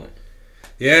with it. That's a good point.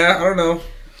 Yeah, I don't know.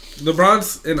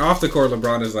 Off the court,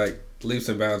 LeBron is like leaps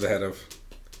and bounds ahead of...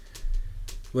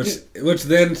 Which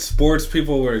then sports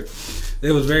people were...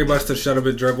 It was very much the shut up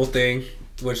and dribble thing,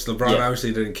 which LeBron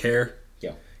obviously didn't care.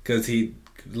 Yeah. Because he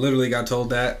literally got told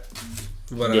that.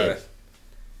 But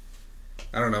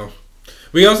I don't know.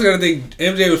 We also got to think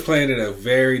MJ was playing in a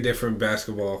very different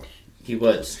basketball. He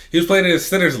was. He was playing in a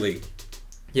Sinners League.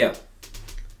 Yeah.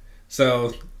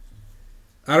 So,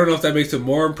 I don't know if that makes him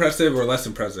more impressive or less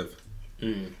impressive.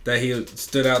 that he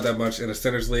stood out that much in a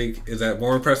centers league. Is that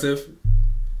more impressive?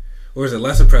 Or is it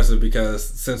less impressive because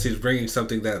since he's bringing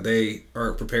something that they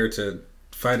aren't prepared to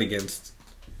fight against,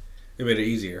 it made it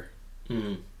easier?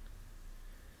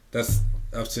 That's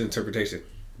up to interpretation.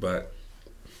 But,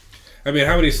 I mean,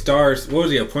 how many stars? What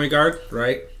was he, a point guard,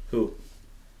 right? Who?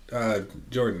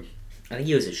 Jordan. I think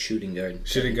he was a shooting guard.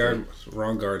 Shooting guard?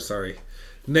 Wrong guard, sorry.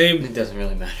 Name It doesn't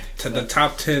really matter. the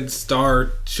top 10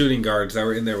 star shooting guards that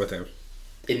were in there with him.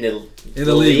 In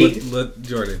the league with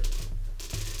Jordan.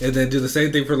 And then do the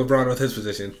same thing for LeBron with his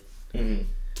position. And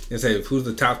say, who's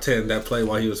the top 10 that played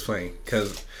while he was playing?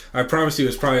 Because I promise you,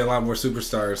 it's probably a lot more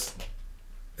superstars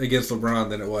against LeBron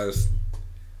than it was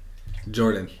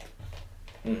Jordan.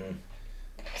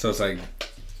 So it's like,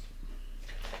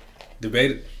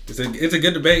 debate. It's a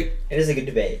good debate. It is a good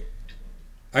debate.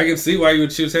 I can see why you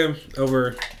would choose him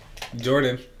over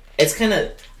Jordan. It's kind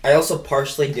of... I also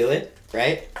partially do it,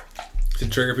 right? To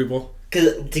trigger people?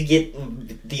 To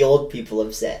get the old people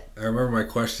upset. I remember my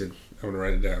question. I'm going to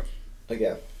write it down.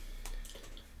 Okay.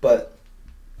 But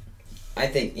I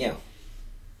think,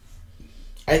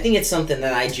 I think it's something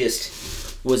that I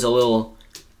just was a little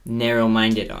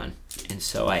narrow-minded on. And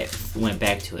so I went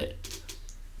back to it.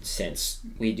 Since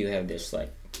we do have this,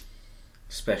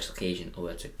 special occasion. Oh,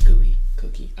 that's a gooey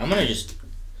cookie. I'm going to just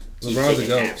keep LeBron's a taking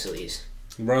goat. naps of these.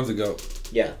 LeBron's a GOAT.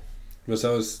 Yeah. But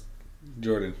so is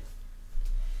Jordan.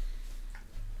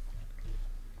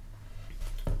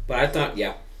 But I thought,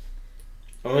 I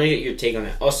want to get your take on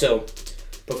that. Also,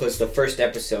 because the first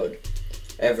episode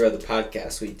ever of the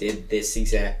podcast, we did this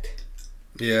exact...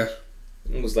 Yeah.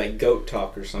 It was like goat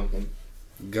talk or something.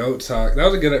 Goat talk. That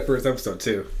was a good first episode,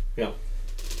 too. Yeah.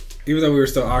 Even though we were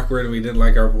still awkward and we didn't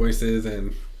like our voices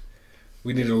and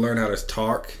we needed to learn how to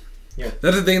talk. Yeah.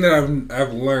 That's the thing that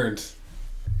I've learned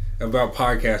about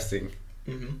podcasting.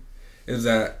 Is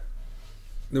that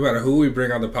no matter who we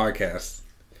bring on the podcast,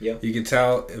 you can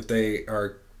tell if they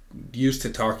are used to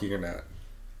talking or not.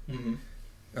 On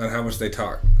how much they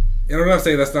talk. And I'm not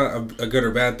saying that's not a good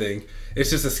or bad thing. It's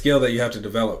just a skill that you have to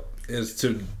develop, is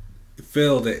to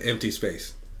fill the empty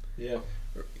space. Yeah.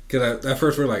 Because at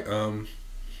first we're like, and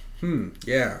we're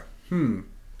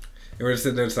just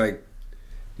sitting there, it's like,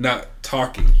 not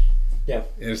talking. Yeah.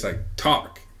 And it's like,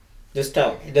 talk. Just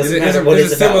talk. It doesn't matter what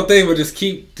it's a simple thing, but just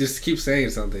keep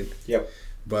saying something. Yep.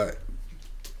 But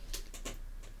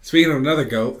speaking of another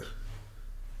GOAT,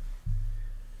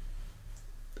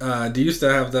 do you still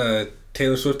have the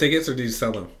Taylor Swift tickets, or did you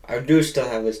sell them? I do still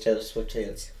have his Taylor Swift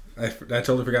tickets. I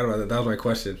totally forgot about that. That was my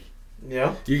question.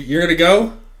 Yeah? You're going to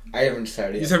go? I haven't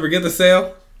decided yet. You ever get the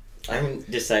sale? I haven't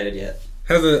decided yet.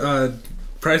 Has the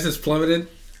prices plummeted?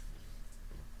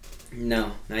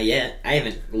 No, not yet. I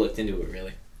haven't looked into it,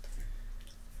 really.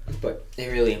 But it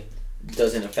really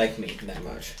doesn't affect me that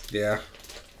much. Yeah.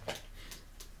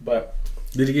 But...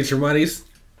 Did you get your monies?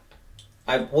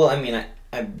 I will.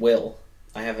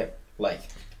 I haven't,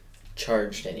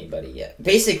 charged anybody yet.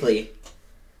 Basically,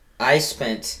 I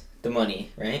spent the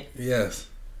money, right? Yes.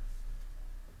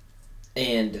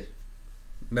 And...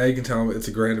 Now you can tell them it's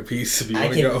 $1,000 a piece if you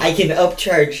want to go. I can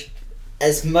upcharge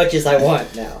as much as I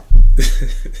want now.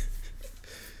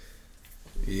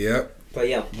 Yep. But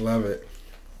yeah. Love it.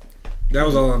 That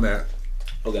was all on that.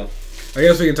 Okay. I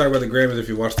guess we can talk about the Grammys if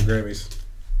you watched the Grammys.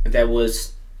 That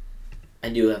was... I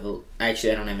do have a...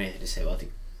 Actually, I don't have anything to say about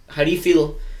it. How do you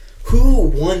feel... Who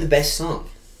won the best song?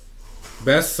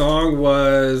 Best song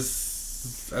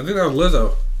was... I think that was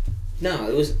Lizzo.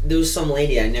 No, there was some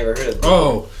lady I never heard of.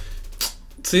 Oh!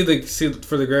 See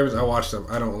for the Grammys, I watched them.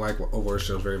 I don't like award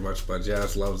shows very much, but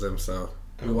Jazz loves them, so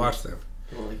we watched them.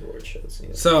 I don't like award shows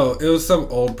either. So, it was some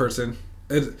old person.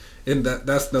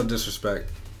 That's no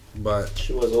disrespect, but...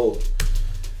 She was old.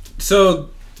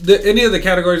 So, any of the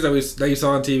categories that you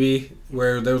saw on TV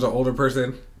where there was an older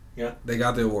person, they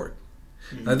got the award.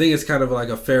 I think it's kind of like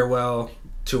a farewell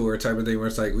tour type of thing where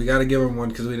it's like, we got to give him one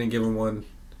because we didn't give him one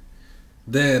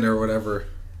then or whatever.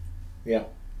 Yeah.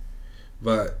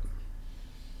 But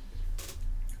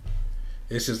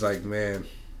it's just like, man.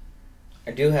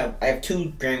 I have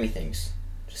two Grammy things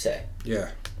to say.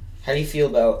 Yeah. How do you feel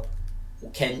about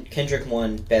Kendrick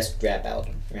won Best Rap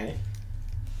Album, right?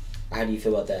 How do you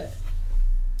feel about that?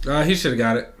 He should have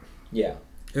got it. Yeah.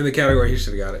 In the category, he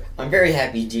should have got it. I'm very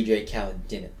happy DJ Khaled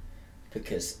didn't,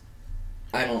 because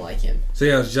I don't like him. So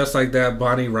yeah, it's just like that.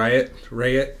 Bonnie Raitt.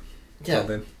 Yeah.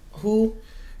 Something. Who?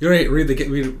 You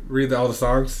don't read all the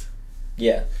songs?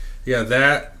 Yeah. Yeah,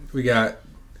 that. We got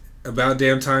About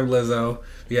Damn Time Lizzo.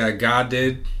 We got God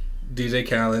Did DJ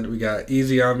Khaled. We got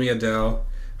Easy on Me Adele.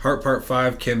 Heart Part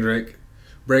 5 Kendrick.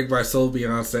 Break My Soul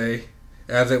Beyonce.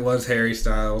 As It Was Harry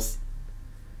Styles.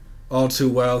 All Too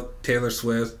Well, Taylor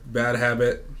Swift, Bad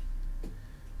Habit,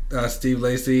 Steve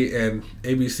Lacy, and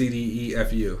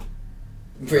ABCDEFU.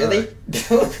 Really?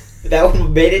 That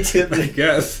one made it to I the...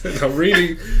 guess. I'm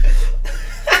reading.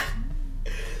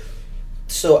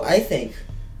 So I think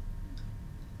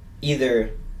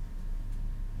either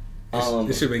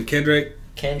It should have been Kendrick.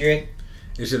 Kendrick.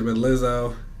 It should have been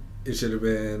Lizzo. It should have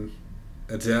been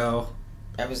Adele.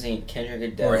 I was thinking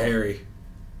Kendrick, Adele, Or Harry.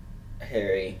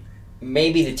 Harry.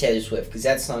 Maybe the Taylor Swift, because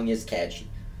that song is catchy,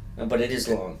 but it is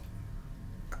long.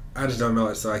 I just don't know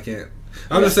it, so I can't.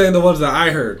 I'm just saying the ones that I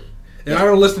heard. And I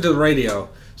don't listen to the radio.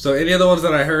 So any of the ones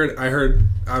that I heard,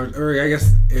 or I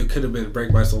guess it could have been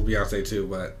Break My Soul, Beyonce too,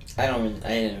 but I didn't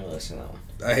really listen to that one.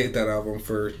 I hate that album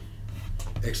for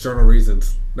external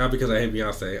reasons. Not because I hate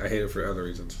Beyonce, I hate it for other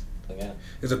reasons. Okay.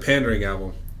 It's a pandering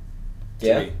album. To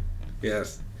Yeah? me.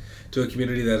 Yes. To a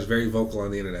community that is very vocal on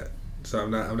the internet. So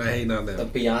I'm not hating on them. The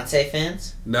Beyonce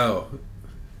fans? No.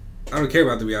 I don't care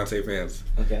about the Beyonce fans.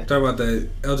 Okay. I'm talking about the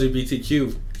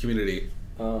LGBTQ community.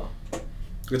 Oh.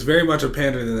 It's very much a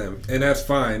pander to them, and that's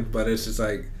fine. But it's just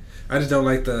like I just don't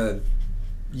like the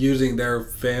using their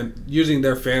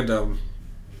fandom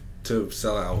to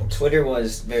sell albums. Twitter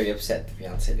was very upset that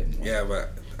Beyonce didn't win. Yeah,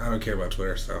 but I don't care about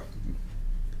Twitter, so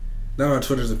not about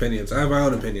Twitter's opinions. I have my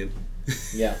own opinion.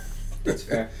 Yeah, that's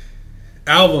fair.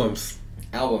 Albums.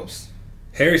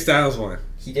 Harry Styles won.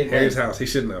 He did Harry's win. House. He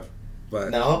shouldn't have.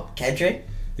 But No? Kendrick?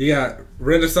 you got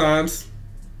Renaissance.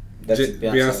 That's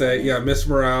Beyonce. You got Miss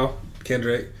Morale.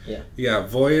 Kendrick. Yeah. You got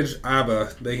Voyage.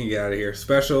 ABBA. They can get out of here.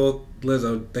 Special.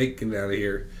 Lizzo. They can get out of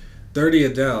here. 30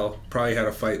 Adele. Probably had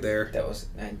a fight there.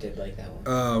 I did like that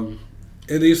one.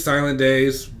 In These Silent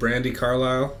Days. Brandy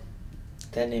Carlisle.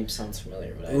 That name sounds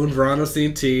familiar, but Un Verano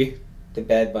Sin Ti. The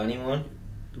Bad Bunny one?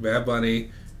 Bad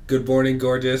Bunny. Good Morning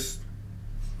Gorgeous.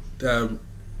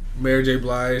 Mary J.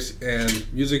 Blige.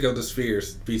 And Music of the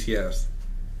Spheres. BTS.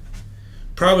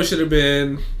 Probably should have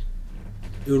been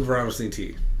Un Verano Sin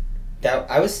Ti.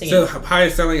 I was thinking... It's the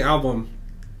highest selling album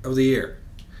of the year.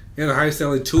 And the highest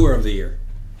selling tour of the year.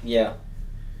 Yeah,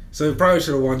 So it probably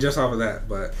should have won just off of that,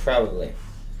 but probably.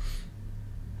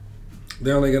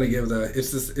 they're only going to give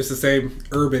it's the same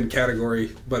urban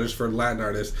category, but it's for Latin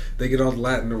artists. They get all the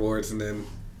Latin awards and then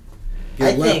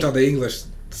get left on the English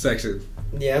section.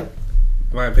 Yeah.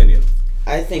 In my opinion.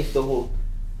 I think the whole...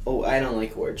 Oh, I don't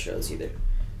like award shows either.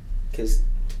 Because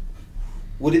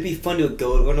would it be fun to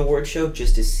go to an award show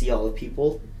just to see all the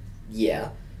people? Yeah.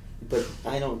 But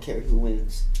I don't care who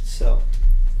wins, so...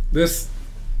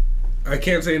 I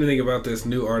can't say anything about this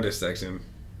new artist section.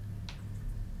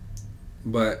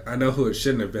 But I know who it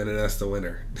shouldn't have been, and that's the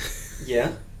winner.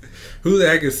 Yeah? Who the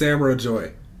heck is Samara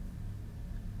Joy?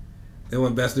 They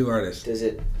won Best New Artist. Does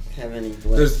it have any...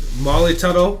 There's Molly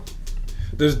Tuttle.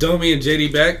 There's Domi and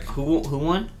JD Beck. Who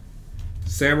won?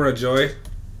 Samara Joy.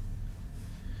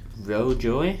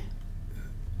 Joy?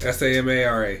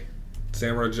 Samara.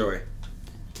 Samara Joy.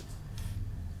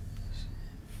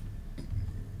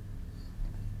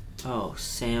 Oh,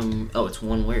 it's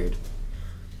one word.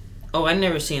 Oh, I've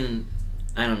never seen...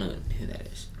 I don't know who that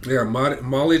is. They got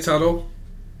Molly Tuttle.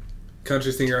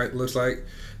 Country singer, it looks like.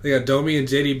 They got Domi and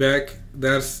JD Beck.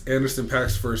 That's Anderson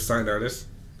 .Paak's first signed artist.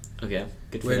 Okay,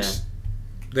 good for Which them.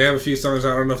 they have a few songs. I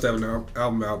don't know if they have an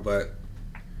album out, but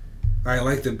I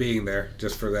like them being there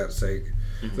just for that sake.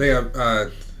 Mm-hmm. They have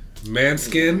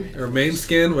Manskin or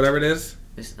Mainskin, whatever it is.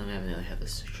 I'm having to have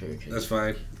this shirt. That's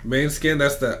fine. Mainskin,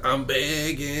 that's the I'm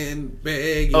begging.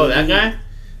 Oh, that guy?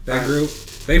 That group.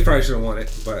 They probably should have won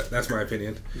it, but that's my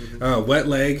opinion. Mm-hmm. Wet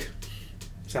Leg.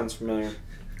 Sounds familiar.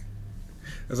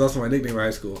 That's also my nickname in high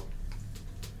school.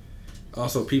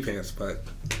 Also Pee Pants, but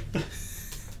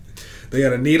they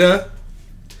got Anita.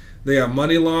 They got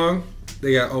Money Long.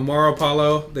 They got Omar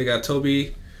Apollo. They got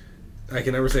Toby. I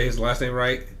can never say his last name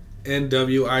right.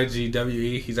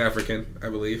 Nwigwe. He's African, I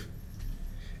believe.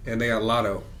 And they got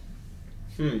Lotto.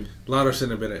 Lotto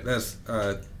shouldn't have been it. That's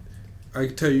I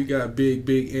can tell you got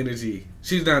big energy.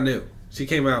 She's not new. She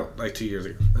came out like 2 years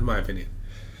ago, in my opinion.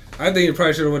 I think it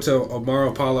probably should have went to Omar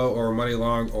Apollo or Money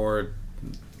Long or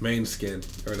Mainskin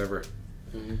or whatever.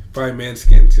 Mm-hmm. Probably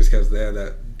Manskin just because they had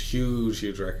that huge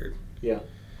record. Yeah.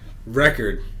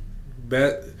 Record.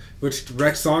 Which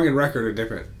song and record are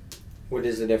different. What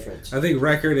is the difference? I think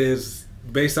record is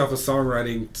based off of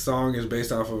songwriting. Song is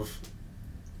based off of...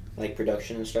 Like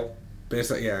production and stuff?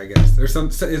 Yeah, I guess. There's some...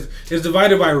 It's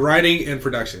divided by writing and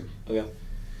production. Okay.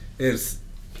 It's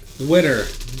Winner,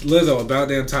 Lizzo, About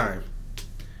Damn Time.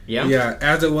 Yeah? Yeah,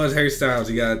 As It Was, Harry Styles.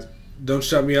 You got Don't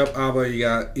Shut Me Up, ABBA. You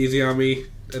got Easy On Me,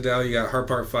 Adele. You got Heart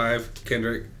Part 5,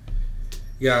 Kendrick.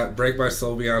 You got Break My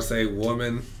Soul, Beyonce,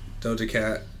 Woman, Doja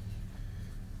Cat.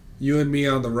 You and Me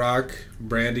on the Rock,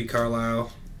 Brandy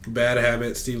Carlisle, Bad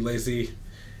Habit, Steve Lacy,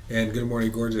 and Good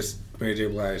Morning Gorgeous, Mary J.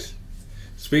 Blige.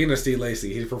 Speaking of Steve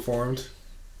Lacy, he performed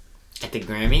At the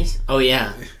Grammys? Oh,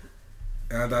 yeah.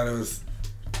 and I thought it was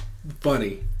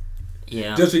funny.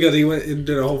 Yeah. Just because he went and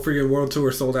did a whole freaking world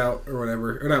tour sold out or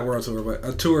whatever. Or not world tour, but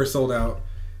a tour sold out.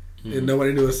 And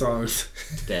nobody knew his songs.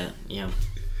 That, yeah.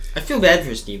 I feel bad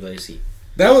for Steve Lacy.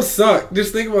 That would suck.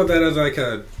 Just think about that as like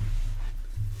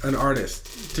an artist.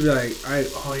 To be like, I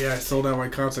sold out my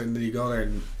concert, and then you go there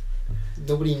and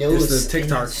Nobody knows. it's the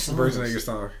TikTok version of your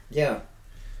song. Yeah.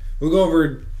 We'll go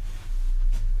over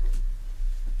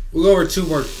 2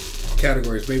 more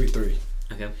categories, maybe 3.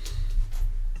 Okay.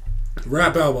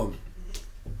 Rap album.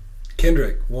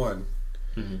 Kendrick, 1.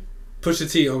 Mm-hmm.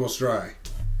 Pusha T, Almost Dry.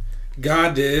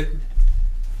 God Did,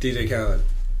 DJ Khaled.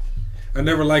 I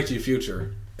Never Liked You,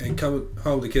 Future. And Come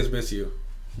Home, The Kids Miss You,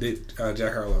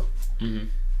 Jack Harlow. Mm-hmm.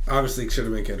 Obviously should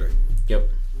have been Kendrick. Yep.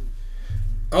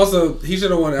 Also, he should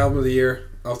have won Album of the Year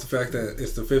off the fact that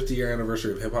it's the 50th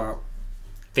anniversary of hip hop.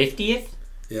 50th?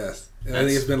 Yes. And I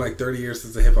think it's been like 30 years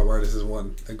since a hip hop artist has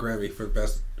won a Grammy for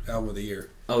Best Album of the Year.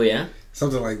 Oh, yeah?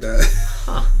 Something like that.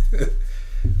 Huh.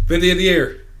 50th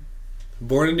year.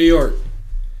 Born in New York.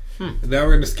 And now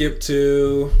we're going to skip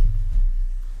to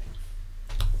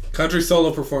country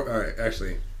solo perform. All right,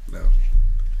 actually, no.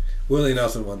 Willie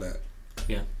Nelson won that.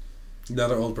 Yeah.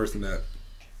 Another old person that.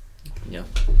 Yeah.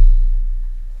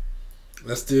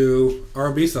 Let's do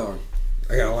R&B song.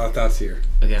 I got a lot of thoughts here.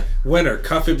 Okay. Winner,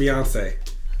 Cuff It, Beyonce.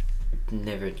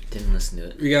 Didn't listen to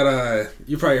it. We got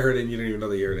you probably heard it and you didn't even know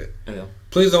that you heard it. Okay.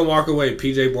 Please Don't Walk Away,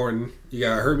 PJ Morton. You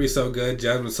got Hurt Me So Good,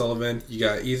 Jasmine Sullivan. You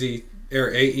got Ain't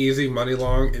Easy, Money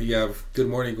Long, and you have Good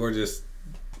Morning Gorgeous,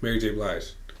 Mary J.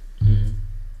 Blige. Mm-hmm.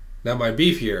 Now my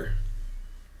beef here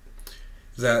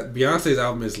is that Beyonce's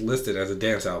album is listed as a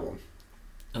dance album.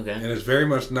 Okay. And it's very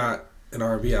much not an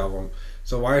R&B album.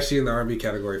 So why is she in the R&B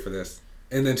category for this?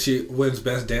 And then she wins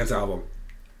Best Dance Album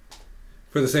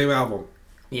for the same album.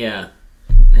 Yeah.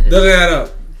 Doesn't add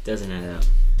up. Doesn't add up.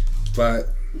 But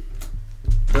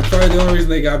that's probably the only reason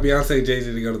they got Beyonce and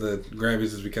Jay-Z to go to the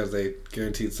Grammys is because they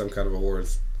guaranteed some kind of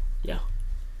awards. Yeah.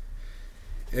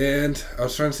 And I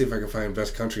was trying to see if I could find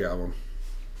Best Country Album.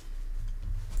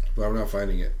 But I'm not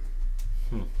finding it.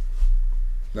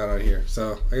 Not on here.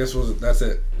 So I guess that's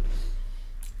it.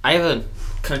 I have a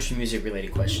country music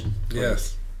related question.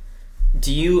 Yes.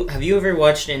 Have you ever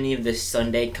watched any of the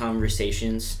Sunday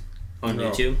Conversations on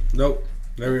YouTube? Nope.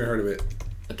 Never even heard of it.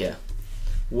 Okay.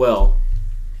 Well,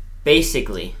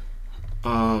 basically,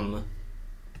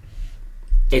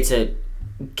 it's a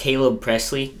Caleb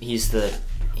Presley. He's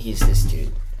this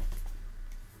dude.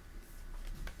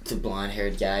 The blonde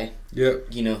haired guy. Yep.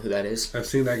 You know who that is? I've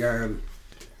seen that guy on.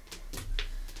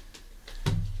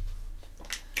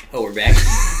 Oh, we're back.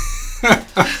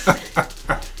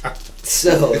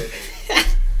 So,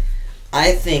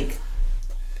 I think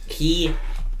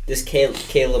this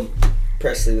Caleb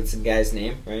Presley, that's the guy's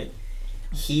name, right?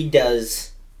 He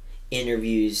does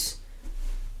interviews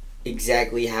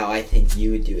exactly how I think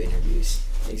you would do interviews,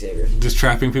 Xavier. Just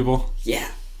trapping people?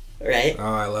 Yeah. Right?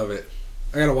 Oh, I love it.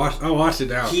 I'll watch it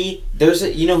now.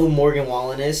 You know who Morgan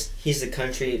Wallen is? He's the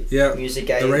country music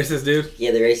guy. The racist dude?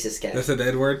 Yeah, the racist guy. That's the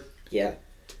Edward? Yeah.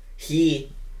 His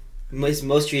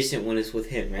most recent one is with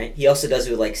him, right? He also does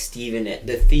it with like Stephen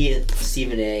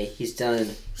A. He's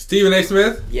done Stephen A.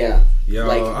 Smith? Yeah. Yo,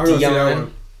 like I'm gonna see that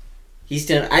one. He's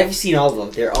done. I've seen all of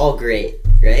them. They're all great,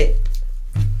 right?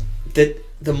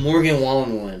 The Morgan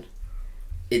Wallen one,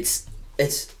 it's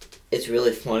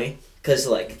really funny because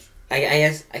like I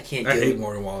guess I can't. I hate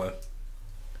Morgan Wallen.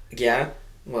 Yeah.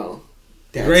 Well.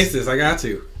 He's racist. I got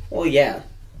to. Well, yeah,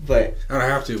 but I don't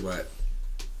have to, but.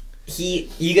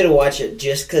 You gotta watch it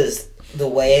just because the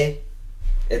way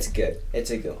it's good.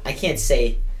 It's a good. I can't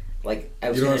say like I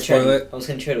was gonna try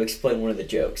to explain one of the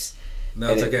jokes.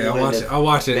 No, it's okay. I'll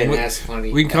watch it. And that's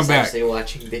funny. We can come back. Actually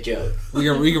watching the joke. We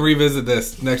can revisit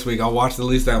this next week. I'll watch at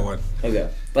least that one. Okay.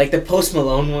 Like the Post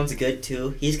Malone one's good too.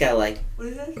 He's got like what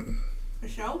is that? A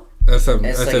show? That's a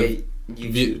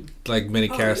YouTube like mini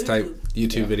cast type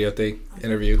YouTube video thing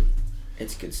interview.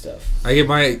 It's good stuff. I get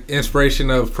my inspiration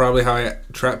of probably how I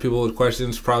trap people with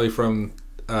questions probably from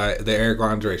the Eric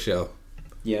Andre show.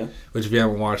 Yeah. Which if you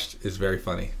haven't watched is very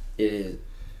funny. It is.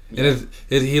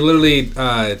 Yeah. He literally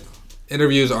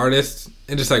interviews artists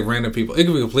and just like random people. It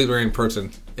could be a completely random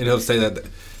person and he'll say that.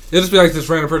 It'll just be like this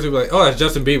random person will be like, oh, that's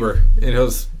Justin Bieber. And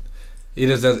he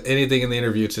just does anything in the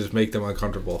interview to just make them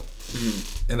uncomfortable.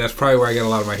 And that's probably where I get a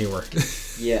lot of my humor.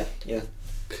 Yeah.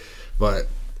 But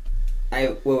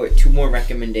wait, 2 more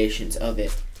recommendations of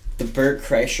it. The Bert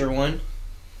Kreischer one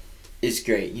is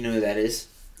great. You know who that is?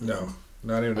 No,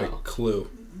 not even a clue.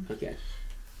 Okay.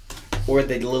 Or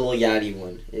the Lil Yachty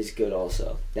one is good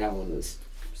also. That one was...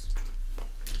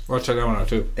 I'll check that one out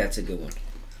too. That's a good one.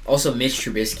 Also, Mitch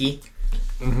Trubisky,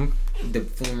 the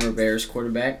former Bears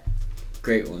quarterback.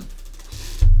 Great one.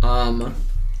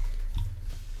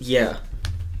 Yeah.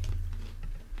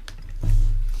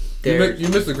 You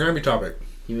missed the Grammy topic.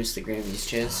 You missed the Grammys,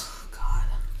 Chance. Oh, God.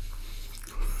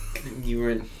 You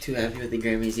weren't too happy with the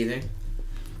Grammys either?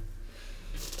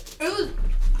 It was,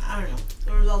 I don't know.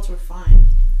 The results were fine.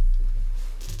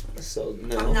 So,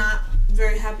 no. I'm not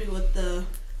very happy with the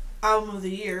album of the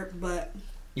year, but...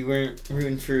 You weren't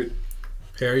rooting for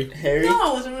Harry? Harry?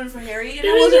 No, I wasn't rooting for Harry, and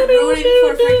I wasn't rooting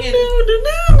for freaking...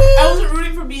 I wasn't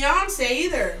rooting for Beyonce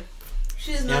either.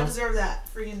 She does not deserve that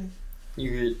freaking...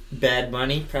 You're Bad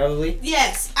Bunny, probably?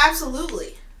 Yes,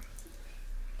 absolutely.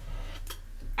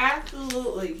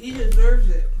 Absolutely. He deserves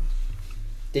it.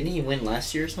 Didn't he win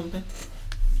last year or something?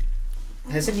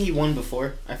 Hasn't he won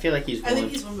before? I feel like he's won. I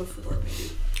think he's won before,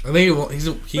 maybe. I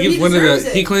think he gets one of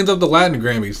the... He cleans up the Latin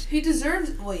Grammys. He deserves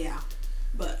it. Well, yeah.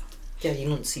 But... Yeah, you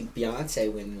don't see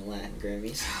Beyonce winning the Latin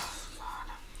Grammys.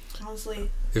 Honestly...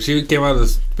 If she came out of the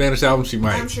Spanish album, she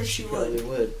might. I'm sure she Probably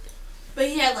would. But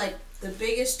he had, like, the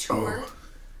biggest tour. Oh.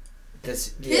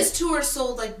 His tour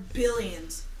sold, like,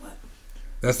 billions. What?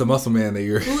 That's the muscle man that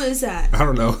you're... Who is that? I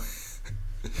don't know.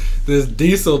 This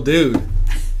Diesel dude.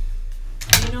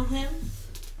 You know him?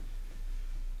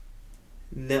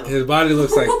 No. His body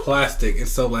looks like plastic.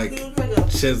 It's so, like, He looks like a...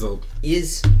 chiseled.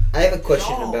 I have a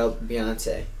question No. about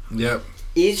Beyonce. Yep.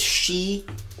 Is she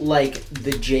like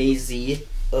the Jay-Z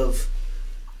of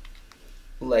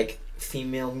like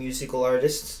female musical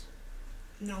artists?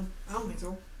 No, I don't think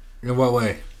so. In what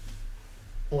way?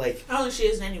 Like, I don't think she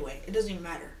is anyway. It doesn't even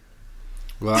matter.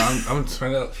 Well, I'm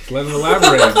trying to let him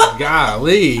elaborate.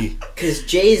 Golly. because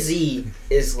Jay-Z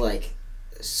is like,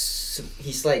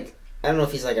 he's like, I don't know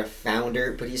if he's like a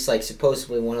founder, but he's like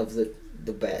supposedly one of the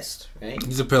best, right?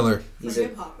 He's a pillar. He's For a,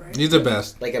 hip-hop, right? He's the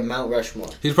best. like a Mount Rushmore.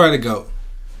 He's probably the GOAT.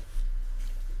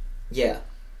 Yeah.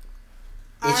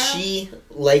 Is she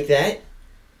like that?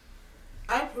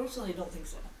 I personally don't think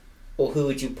so. Well, who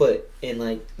would you put in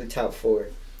like the top 4?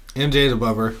 MJ's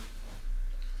above her.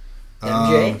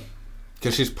 MJ?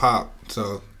 Because she's pop,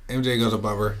 so MJ goes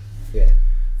above her. Yeah.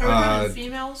 Are we talking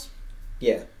females?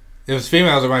 Yeah. If it's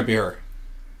females, it might be her.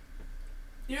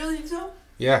 You really think so?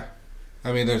 Yeah.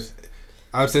 I mean,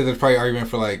 I would say there's probably argument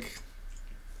for, like,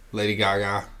 Lady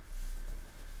Gaga.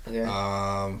 Okay.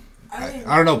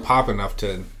 I don't know pop enough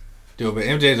to do it, but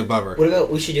MJ's above her. What about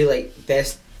we should do like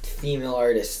best female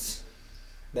artists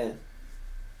then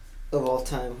of all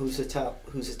time? Who's the top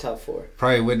 4?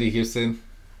 Probably Whitney Houston.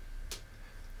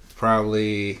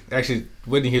 Actually,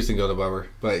 Whitney Houston goes above her,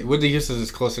 but Whitney Houston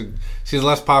is closer. She's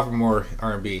less pop and more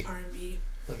R&B. R&B.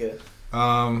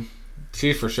 Okay.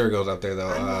 She for sure goes up there though.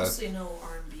 I mostly know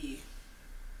R&B.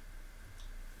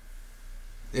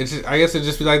 I guess it'd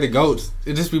just be like the GOATs.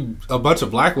 It'd just be a bunch of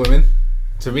black women,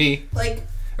 to me. Like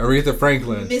Aretha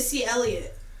Franklin, Missy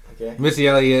Elliott. Okay. Missy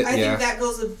Elliott. I yeah, think that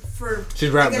goes for.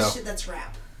 She's rap I guess though. that's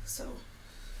rap. So.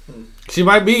 She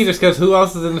might be just because who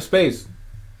else is in the space?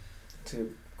 That's a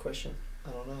good question.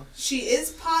 I don't know. She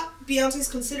is pop. Beyonce's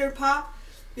considered pop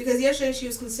because yesterday she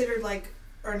was considered like,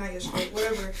 or not yesterday,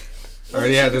 whatever.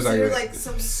 Already had this considered argument. like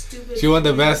some stupid. She won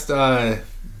the best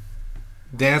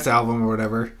dance album or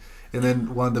whatever, and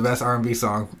then won the best R&B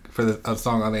song for a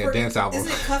song on the dance album. Is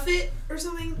it Cuff It or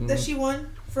something that she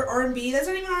won for R&B? That's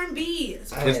not even R&B.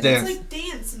 It's dance. dance. It's like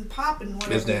dance and pop and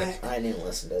whatever. It's dance. that- I didn't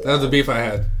listen to that. That was the beef I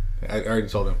had. I already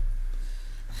told him.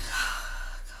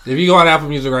 If you go on Apple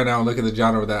Music right now and look at the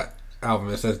genre of that album,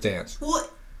 it says dance. Well,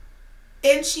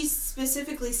 and she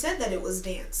specifically said that it was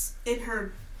dance in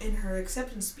her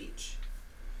acceptance speech.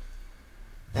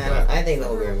 I think the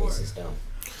whole For her Grammys award. is dumb.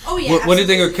 Oh yeah. What do you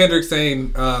think of absolutely. Kendrick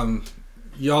saying,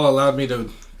 y'all allowed me to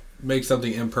make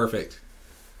something imperfect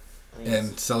I think,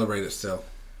 and celebrate it still?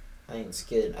 I think it's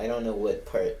good. I don't know what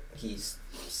part he's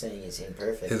saying is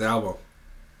imperfect. His album.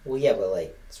 Well, yeah, but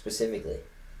like specifically.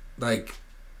 Like,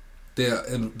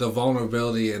 the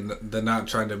vulnerability and the not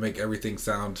trying to make everything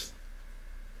sound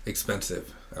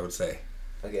expensive, I would say.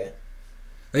 Okay.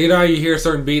 Like, you know how you hear a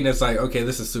certain beat and it's like, okay,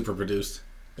 this is super produced.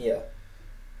 Yeah.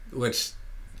 Which,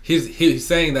 he's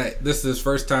saying that this is his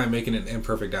first time making an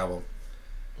imperfect album.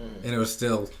 And it was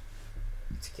still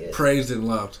It's good. praised and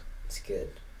loved. It's good.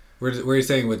 Where are you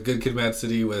saying with Good Kid, Mad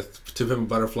City, with To Pimp a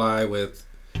Butterfly, with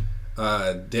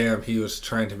Damn, he was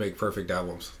trying to make perfect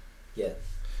albums. Yeah.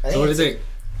 So what do you think?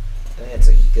 I think it's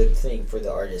a good thing for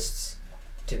the artists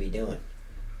to be doing.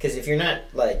 Because if you're not,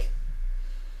 like,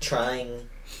 trying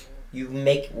you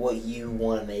make what you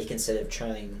want to make instead of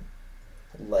trying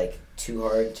like too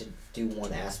hard to do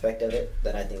one aspect of it,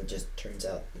 then I think it just turns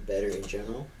out better in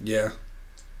general. Yeah.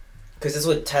 Because that's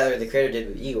what Tyler the Creator did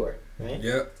with Igor, right?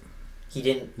 Yeah. He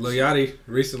didn't. Lil Yachty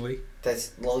recently.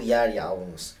 That's Lil Yachty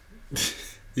albums.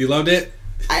 You loved it?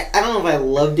 I don't know if I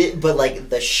loved it, but like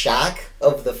the shock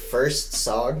of the first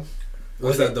song.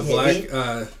 What's that? The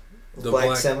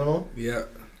Black Seminole. Yeah.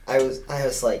 I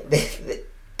was like,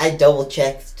 I double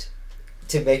checked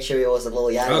to make sure it was a Lil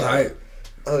Yachty. I was hype.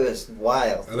 Oh, it was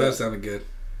wild. I thought it sounded good.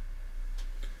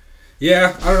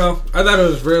 Yeah, I don't know. I thought it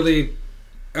was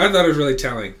really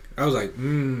telling. I was like,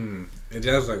 And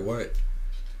Jazz was like, what?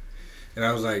 And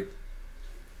I was like,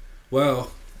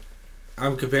 well,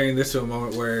 I'm comparing this to a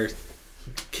moment where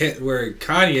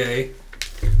Kanye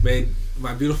made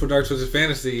My Beautiful Dark Twisted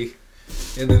Fantasy,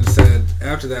 and then said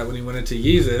after that when he went into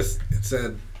Yeezus, it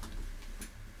said,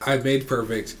 I made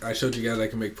perfect. I showed you guys I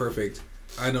can make perfect.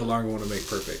 I no longer want to make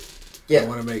perfect. Yeah. I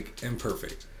want to make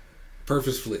imperfect.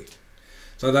 Purposefully.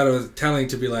 So I thought it was telling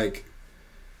to be like,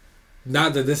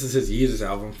 not that this is his Yeezus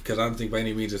album, because I don't think by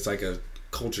any means it's like a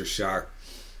culture shock.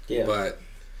 Yeah. But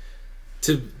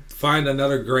to find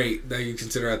another great that you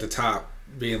consider at the top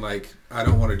being like, I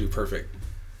don't want to do perfect.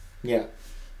 Yeah.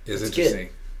 Is That's interesting.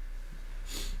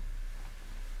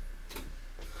 Good.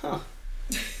 Huh.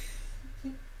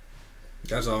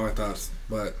 That's all my thoughts.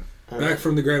 But All back right.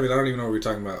 from the Grammys, I don't even know what we're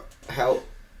talking about. How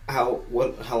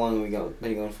long are we going? What are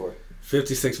you going for?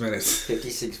 56 minutes.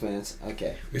 56 minutes.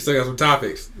 Okay. We still got some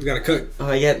topics. We got to cook. Oh,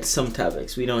 I got some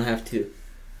topics. We don't have to.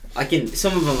 I can.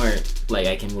 Some of them are like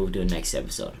I can move to a next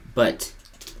episode. But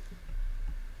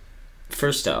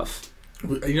first off,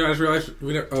 You know, I just realized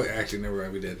we never. Oh, actually, never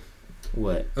mind. We did.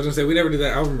 what? I was gonna say we never did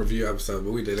that album review episode,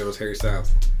 but we did. It was Harry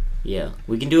Styles. Yeah,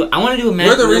 we can do it. I want to do a Mac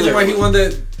We're the reason Miller why he one.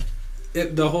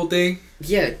 won the whole thing.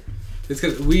 Yeah, It's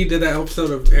because we did that episode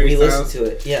of Harry we Styles, listened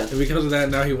to it. Yeah. and because of that,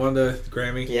 now he won the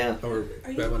Grammy. Yeah. Over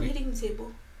Are you Bad Bunny. hitting the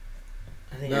table?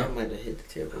 I think No. I might have hit the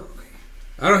table.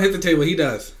 I don't hit the table. He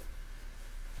does.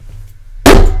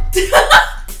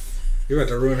 You're about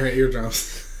to ruin her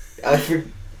eardrums. I forgot.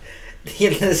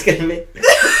 Yeah, that's gonna be.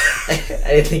 I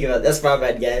didn't think about. That's my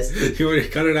bad, guys. You want to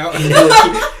cut it out?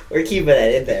 No, we're keeping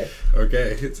that in there.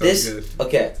 Okay, it sounds good.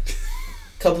 Okay.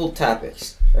 Couple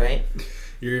topics, right?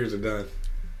 Your ears are done.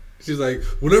 She's like,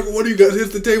 whenever one of you guys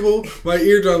hits the table, my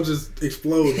eardrums just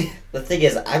explode. The thing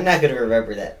is, I'm not gonna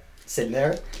remember that sitting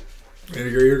there.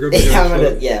 And your eardrums just I'm gonna,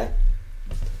 explode. yeah.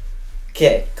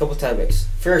 Okay, couple topics.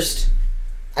 First,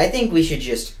 I think we should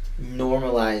just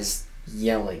normalize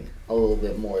yelling a little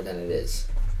bit more than it is.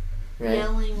 Right?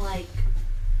 Yelling like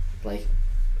Like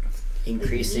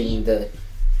increasing the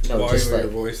Volume just of like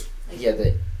your voice.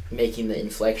 making the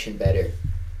inflection better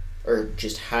or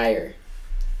just higher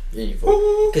than your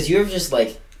voice. Because you ever just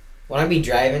like when I be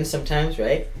driving sometimes,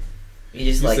 right? You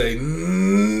just You like say,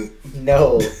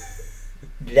 no,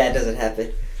 that doesn't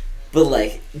happen. But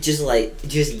like just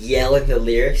yelling the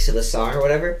lyrics to the song or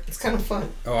whatever. It's kind of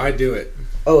fun. oh, I do it.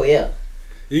 Oh yeah.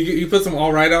 You put some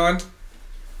All Right on,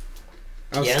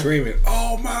 I'm Yeah. screaming,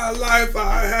 all my life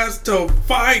I has to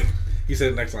fight. You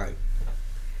said the next line.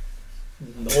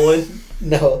 No one.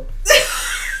 No.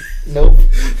 Nope.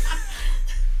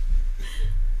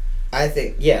 I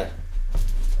think yeah.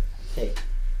 Hey,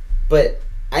 but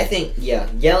I think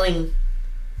yelling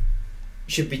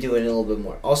should be doing it a little bit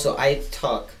more. Also, I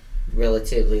talk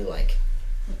relatively like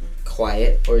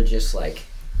quiet or just like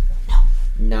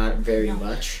not very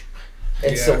much,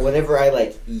 and so Yeah. whenever I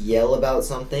like yell about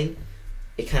something,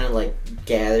 it kind of like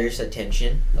gathers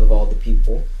attention of all the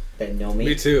people that know me.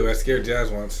 Me too. I scared Jazz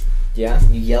once. Yeah,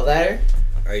 you yelled at her.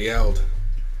 I yelled.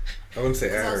 I wouldn't say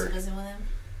at I was her. messing with him.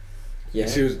 Yeah.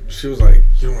 She was like,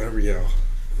 you don't ever yell.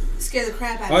 Scared the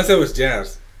crap out All I of me. said was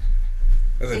Jazz.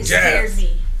 I said It Jazz. scared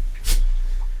me.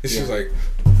 And she was Yeah. like,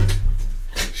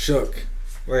 shook.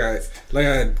 Like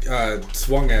I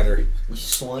swung at her. You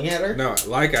swung at her. No,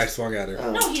 like I swung at her.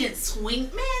 Oh. No, he didn't swing.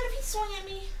 Man, if he swung at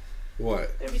me,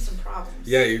 What? there'd be some problems.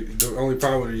 Yeah, the only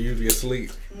problem would be you'd be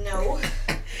asleep. No.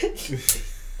 It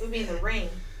would be in the ring.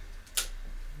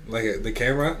 Like the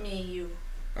camera. Me and you.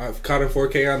 I've caught in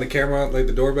 4K on the camera, like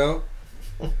the doorbell.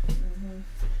 Mm-hmm.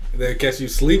 And then catch you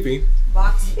sleeping.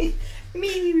 Boxing.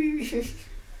 Me. We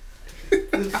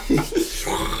were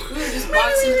just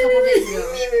boxing a couple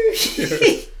days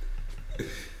ago.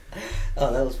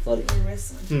 Oh, that was funny. We were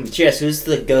wrestling. Jess, who's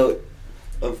the GOAT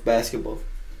of basketball?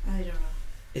 I don't know.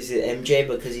 Is it MJ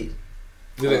because he?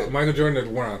 Did it Michael Jordan or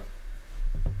LeBron?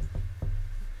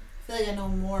 I feel like I know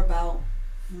more about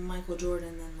Michael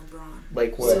Jordan than LeBron.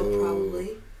 Like what? So probably.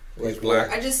 He's black.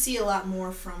 I just see a lot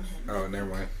more from him. Oh, never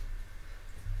mind.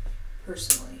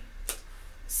 Personally.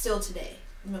 still today,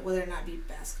 whether or not it be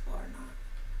basketball or not.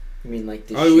 You mean like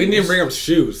the Oh, shoes? we didn't even bring up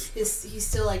shoes. He's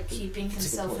still like keeping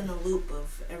That's a good himself point. in a loop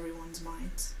of everyone's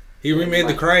minds. He remade the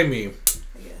Right. cry meme.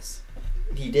 I guess.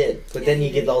 He did. But Yeah, then he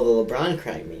you get did. all the LeBron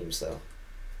crying memes, though.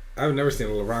 I've never seen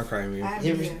a LeBron cry meme. I haven't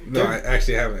You ever- either. No, I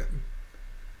actually haven't.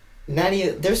 Not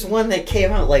even. There's one that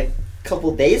came out like a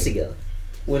couple days ago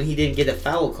when he didn't get a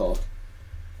foul call.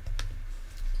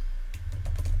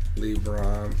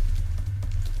 LeBron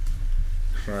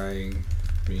crying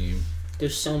meme.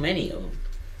 There's so many of them.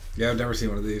 Yeah, I've never seen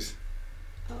one of these.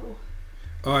 Oh.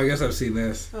 Oh, I guess I've seen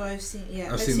this. Oh, I've seen. Yeah,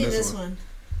 I've I've seen seen this this one.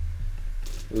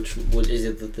 What is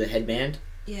it? The headband?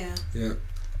 Yeah. Yeah.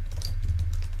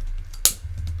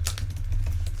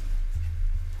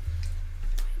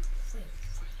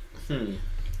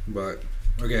 But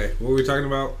okay, what were we talking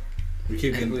about? We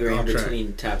keep getting We were in off track.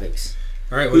 between topics.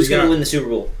 All right, what Who's do you gonna got? win the Super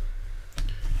Bowl?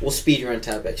 We'll speed run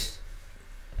topics.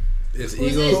 It's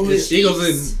Who's Eagles. it? It's Eagles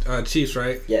Chiefs. and Chiefs,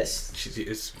 right? Yes.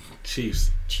 It's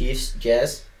Chiefs. Chiefs,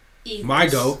 Jazz. Eagles. My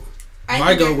goat. I My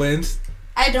think goat they're- wins.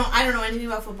 I don't know anything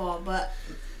about football, but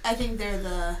I think they're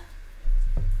the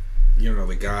You don't know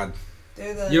the god.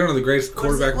 You don't know the greatest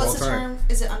quarterback of all what's the time. term?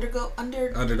 Is it underdog?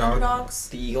 Underdog. Underdogs?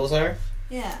 The Eagles are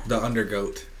Yeah. The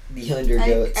undergoat. the I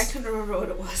undergoats. couldn't remember what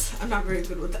it was. I'm not very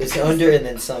good with that. It's under and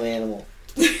then some animal.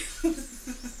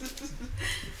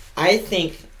 I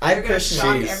think I They're gonna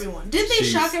personally. shock Jeez. everyone. Did they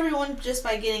Jeez. shock everyone just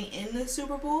by getting in the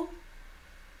Super Bowl?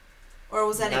 Or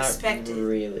was that Not expected?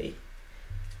 really,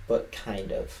 but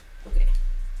kind of. Okay.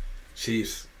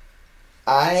 Chiefs.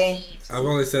 I I've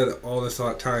only said all this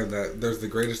time that there's the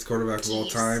greatest quarterback of all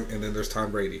Jeez. time, and then there's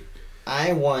Tom Brady.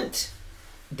 want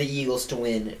the Eagles to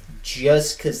win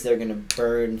just because they're gonna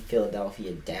burn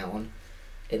Philadelphia down,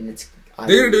 and it's.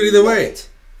 They're gonna do it either way.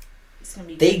 It's gonna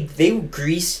be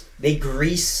They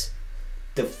grease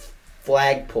the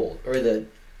flagpole or the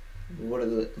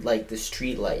the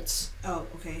street lights Oh,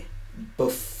 okay.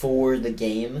 before the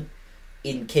game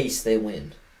in case they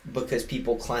win, because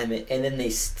people climb it and then they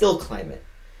still climb it,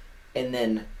 and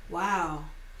then Wow.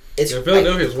 it's Yeah,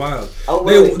 Philadelphia's wild.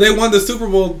 Oh, They won the Super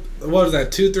Bowl. What was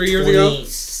that? 2-3 years ago,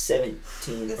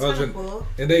 2017. That's Oh, kind it's of cool.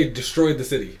 and they destroyed the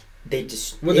city. They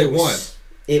just Well, they won.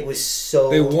 It was so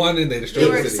They won and they They destroyed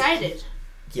were the city. excited.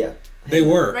 Yeah, They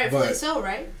were, Rightfully but so,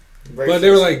 right? but they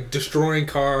were like destroying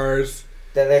cars.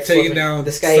 that's taking fucking- down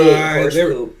this guy ate signs. horse They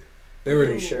were- poop. They were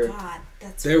Oh, sure. God,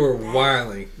 that's they were bad.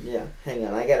 wilding. Yeah, hang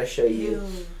on, I gotta show you.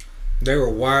 Ew. They were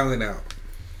wilding out.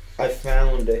 I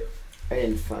found it. I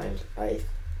didn't find. I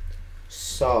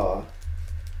saw.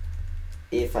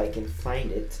 If I can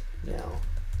find it now,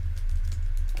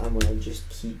 I'm gonna just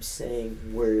keep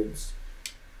saying words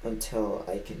until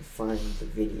I can find the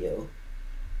video.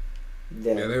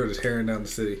 That Yeah, they were just tearing down the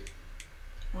city.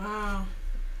 Wow.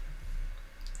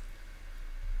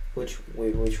 which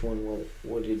one?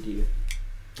 What did you?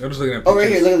 I'm just looking at. Oh, right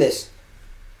here. pictures. Look at this.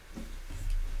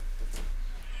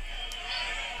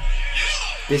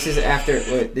 This is after.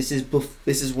 Wait, this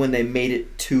is when they made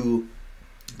it to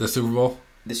The Super Bowl.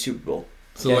 the Super Bowl.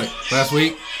 So Okay. like last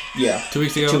week, Yeah, 2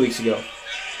 weeks ago. 2 weeks ago.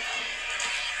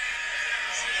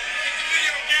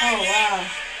 Oh, wow.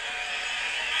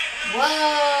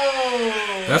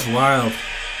 Whoa. That's wild.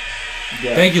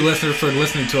 Yeah. Thank you, listeners, for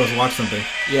listening to us watch something.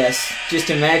 Yes, just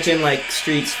imagine like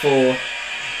streets full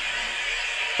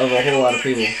of a whole lot of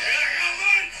people.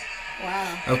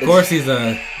 Wow. Of course, he's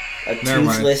a. A Never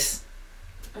mind. toothless.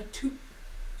 A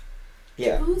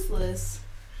Yeah, toothless.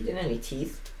 he didn't have any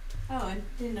teeth. Oh, I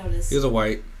didn't notice. He's a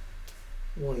white.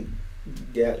 Well,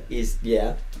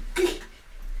 yeah.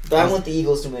 But I want the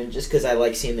Eagles to win just because I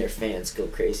like seeing their fans go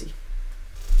crazy.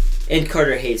 And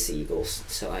Carter hates the Eagles,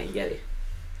 so I get it.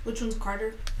 Which one's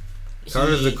Carter?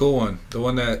 Carter's the cool one. The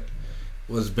one that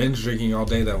was binge drinking all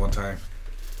day that one time.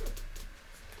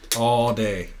 All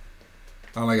day.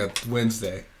 On like a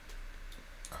Wednesday.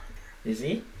 Is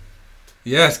he?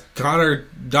 Yes, Connor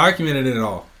documented it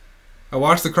all. I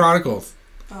watched the Chronicles.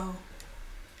 Oh.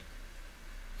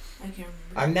 I can't remember.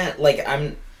 I'm not like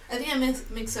I'm. I think I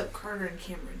mix up Carter and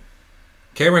Cameron.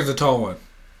 Cameron's the tall one.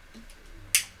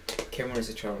 Cameron is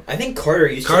a charm. I think Carter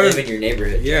used Carter- to live in your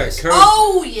neighborhood. Yeah, guys.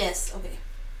 Oh, yes. Okay.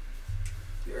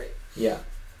 You're right. Yeah.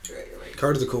 You're right. You're right.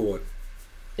 Carter's the cool one.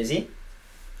 Is he?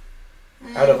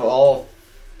 Out of all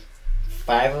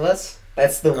 5 of us,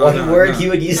 that's the one no, word no. you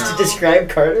would use No. to describe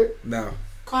Carter. No.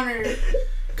 Connor.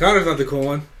 Connor's not the cool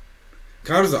one.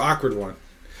 Connor's the awkward one.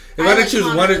 If I I had like to choose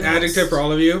Connor one the most. adjective for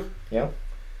all of you, Yeah.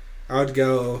 I would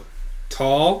go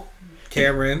tall,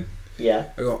 Cameron. Yeah.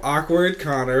 I'd go awkward,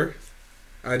 Connor.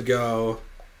 I'd go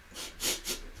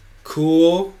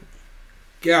cool.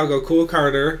 Yeah, I'll go cool,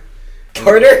 Carter.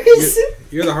 Carter is.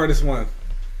 You're the hardest one.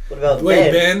 What about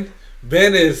Wait, Ben?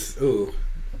 Ben is ooh.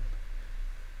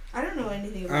 I don't know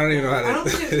anything about I don't even know how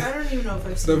to. I don't even know if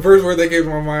I've seen The first word that came to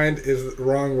my mind is the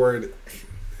wrong word.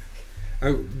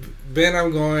 Ben,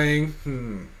 I'm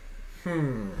going.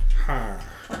 Ha.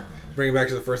 Bring it back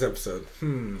to the first episode.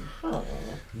 Oh.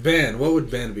 Ben, what would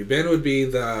Ben be? Ben would be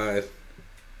the.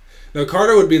 No,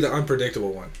 Carter would be the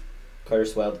unpredictable one.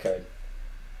 Carter's wild card.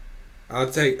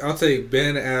 I'll take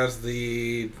Ben as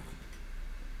the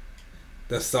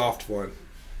soft one.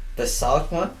 The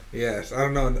soft one? Yes, I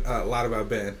don't know a lot about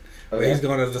Ben, but Okay. he's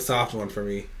going as the soft one for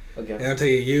me. Okay. And I'll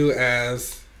take you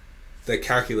as the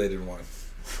calculated one.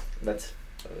 That's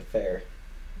a fair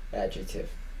adjective.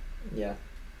 Yeah.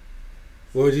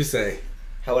 What would you say?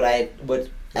 How would I...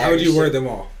 How would you word them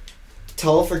all?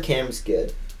 Tall for Cam's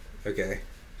good. Okay.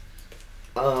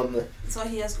 That's all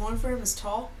he has going for him is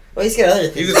tall. Well, he's got other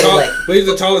things. He's the tall, but he's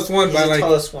the tallest one he's by the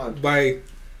tallest one. by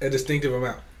a distinctive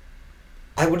amount.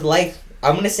 I'm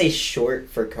gonna say short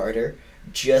for Carter,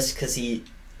 just because he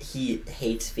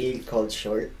hates being called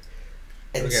short,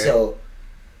 and Okay. so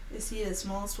Is he the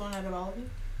smallest one out of all of you?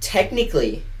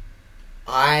 technically,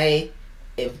 I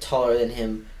am taller than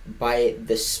him by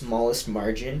the smallest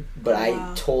margin. But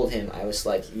Wow. I told him, I was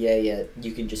like, yeah,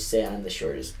 you can just say I'm the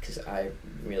shortest because I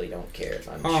really don't care if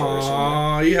I'm short or something.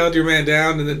 Aw, you held your man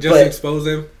down and then just But- expose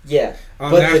him Yeah,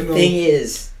 on but national the thing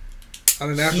is, on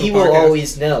the national he podcast. will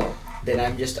always know that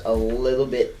I'm just a little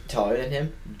bit taller than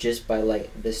him, just by like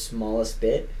the smallest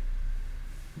bit.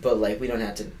 But like we don't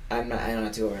have to. I don't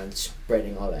have to go around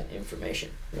spreading all that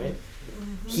information, right?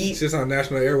 It's just on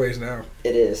national airways now.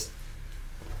 It is.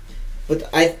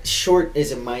 But short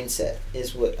is a mindset,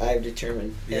 is what I've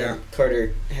determined. Yeah. And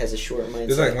Carter has a short mindset.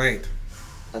 It's like length.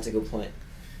 That's a good point.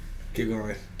 Keep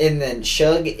going. And then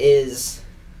Shug is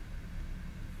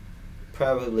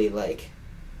probably like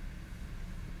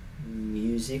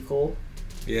musical.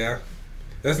 Yeah,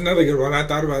 that's another good one. I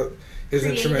thought about his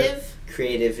instrument. Creative.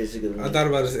 Creative is a good one. I thought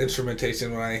about his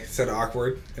instrumentation when I said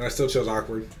awkward, and I still chose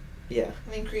awkward. Yeah.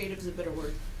 I think creative is a better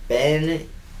word Ben.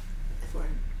 for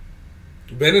him.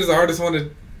 Ben is the hardest one to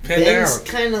pin Ben's down.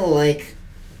 kind of like.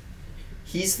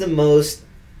 He has the most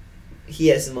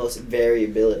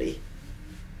variability,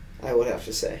 I would have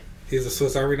to say. He's a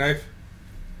Swiss Army knife.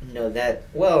 No, that.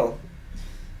 Well.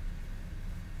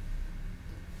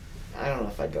 I don't know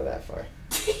if I'd go that far.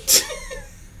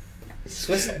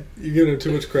 Swiss. You give him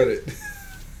too much credit.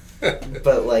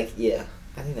 But, like, yeah.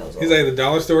 I think that was all. He's like the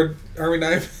dollar store Army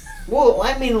knife. Well,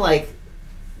 I mean, like.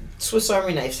 Swiss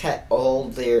Army knives all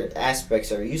their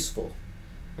aspects are useful,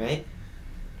 right?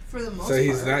 For the most So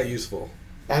he's part. not useful.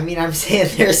 I mean, I'm saying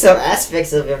there are some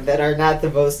aspects of him that are not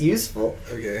the most useful.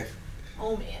 Okay.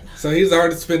 Oh man. So he's the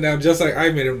hardest to pin down, just like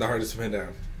I made him the hardest to pin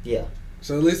down. Yeah,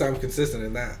 So at least I'm consistent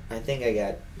in that. I think I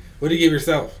got What do you give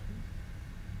yourself?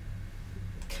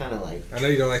 kind of like I know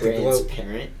you don't like the glow.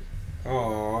 transparent.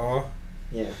 Aww.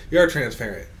 Yeah. You are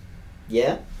transparent.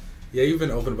 Yeah? Yeah, you've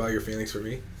been open about your feelings for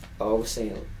me. Oh, I was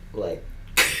saying, like...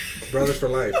 Brothers for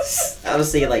life. I was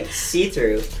saying, like,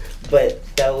 see-through, but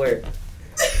that were...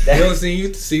 You only see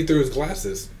you see through his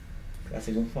glasses. That's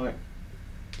a good point.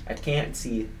 I can't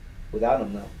see without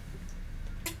them, though.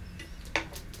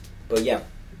 But, yeah.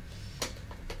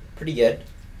 Pretty good.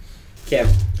 Okay.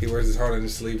 He wears his heart on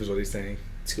his sleeve is what he's saying.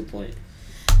 That's a good point.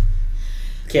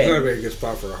 It's not a Okay. very good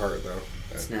spot for a heart, though.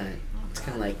 It's not. It's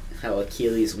kind of like how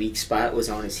Achilles' weak spot was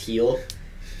on his heel,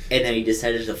 and then he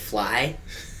decided to fly.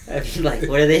 I mean, like,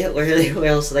 where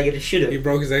else are they going to shoot He him?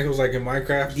 broke his ankles like in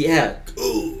Minecraft. Yeah.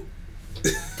 Ooh.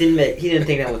 He didn't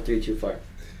think that one through too far.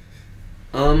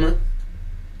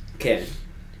 Okay.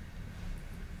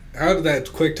 How did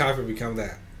that quick topic become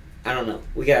that? I don't know.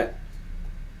 We got,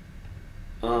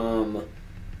 4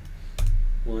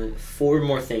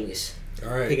 more things. All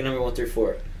right. Pick a number 1 through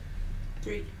 4.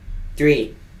 3.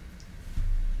 3.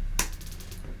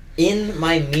 In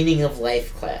my meaning of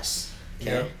life class,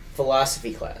 okay, Yeah.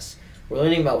 philosophy class, we're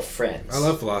learning about friends. I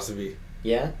love philosophy.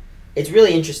 Yeah, it's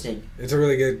really interesting. It's a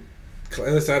really good.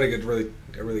 At least I had a really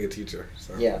good teacher.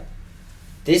 So. Yeah,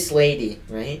 this lady,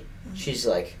 right? She's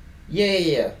like,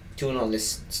 yeah, doing all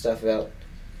this stuff about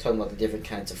talking about the different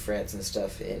kinds of friends and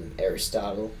stuff in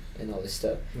Aristotle and all this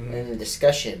stuff. Mhm. And in the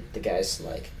discussion, the guy's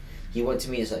like, he went to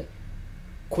me and he's like,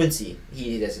 Quincy,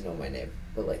 he doesn't know my name,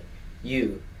 but like,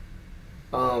 you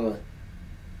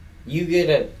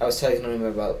get I was telling him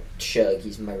about Shug,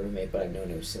 he's my roommate, but I've known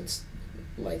him since,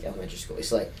 like, elementary school.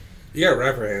 He's like, You got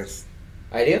rapper hands.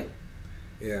 I do?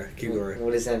 Yeah. Keep going.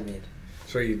 What does that mean?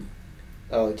 So you.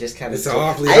 Oh, just kind of... It's an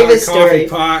awfully I have hot a story. coffee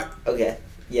pot. Okay,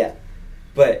 yeah.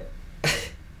 But,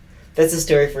 that's a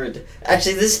story for...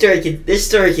 Actually, this story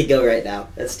could go right now.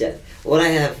 That's dead. what I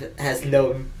have has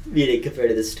no meaning compared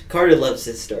to this. Carter loves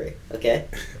this story. Okay.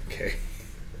 Okay.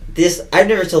 I've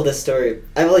never told this story.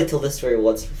 I've only told this story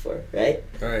once before, right?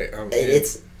 All right.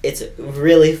 It's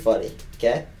really funny.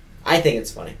 Okay. I think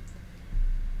it's funny.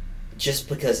 Just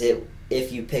because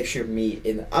if you picture me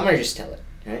I'm gonna just tell it.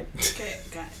 Right. Okay,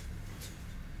 got it.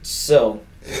 So,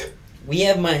 we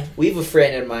have a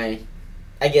friend in my.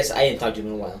 I guess I didn't talk to him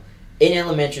in a while. In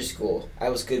elementary school, I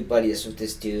was good buddies with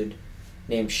this dude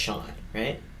named Sean,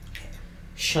 right? I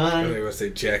Sean. was going to say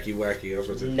Jackie Wacky. I was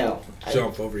about to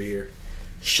jump over here.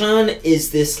 Sean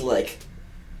is this, like,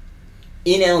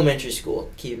 in elementary school,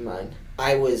 keep in mind,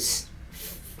 I was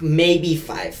maybe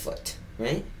 5 foot,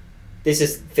 right? This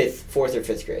is 4th or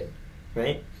 5th grade,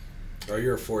 right? Oh,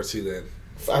 you're a 4'2" then.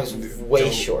 I was way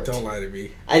short. Don't lie to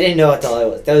me. I didn't know what the hell I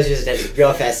was. That was just a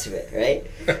rough estimate,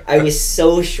 right? I was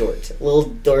so short. Little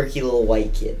dorky little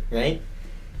white kid, right?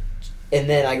 And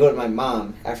then I go to my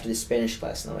mom after the Spanish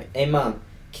class, and I'm like, hey, Mom,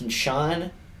 can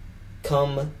Sean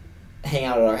come hang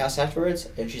out at our house afterwards?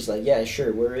 And she's like, yeah,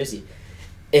 sure, where is he?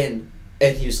 And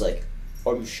he was like,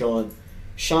 I'm Sean.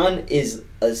 Sean is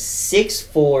a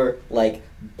 6'4", like,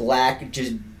 black,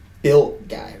 just built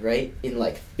guy, right? In,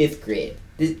 like, 5th grade.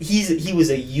 He was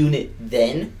a unit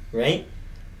then, right?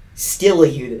 Still a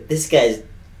unit. This guy's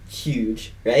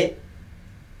huge, right?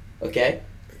 Okay?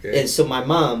 And so my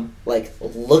mom, like,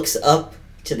 looks up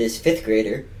to this 5th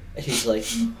grader, and she's like,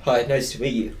 hi, nice to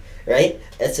meet you, right?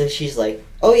 And so she's like,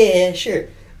 oh, yeah, sure.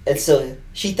 And so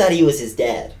she thought he was his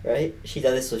dad, right? She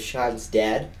thought this was Sean's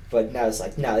dad, but now it's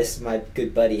like, no, this is my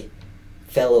good buddy,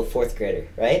 fellow 4th grader,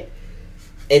 right?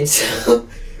 And so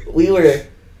we were,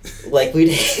 like,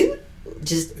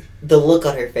 just the look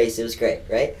on her face, it was great,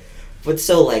 right? But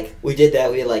so, like, we did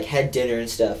that, we, like, had dinner and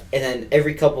stuff, and then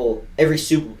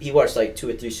he watched, like, 2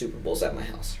 or 3 Super Bowls at my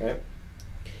house, right?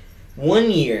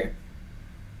 One year,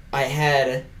 I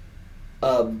had,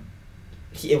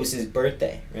 it was his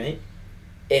birthday, right?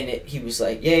 And he was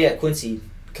like, yeah, Quincy,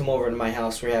 come over to my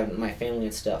house, we're having my family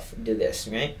and stuff, do this,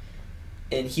 right?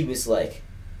 And he was like,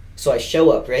 so I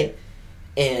show up, right?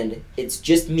 And it's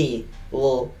just me, a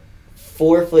little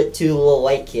 4'2" little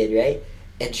white kid, right?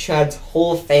 And Sean's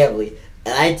whole family.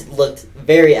 And I looked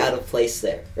very out of place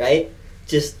there, right?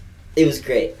 Just, it was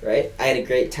great, right? I had a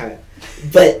great time.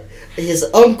 But his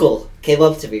uncle came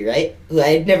up to me, right? Who I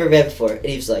had never met before. And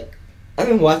he was like, I've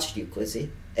been watching you,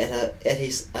 Quincy. And I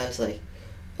was like,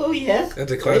 oh, yeah?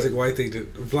 That's a classic white thing,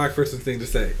 black person thing to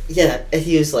say. Yeah. And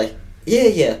he was like,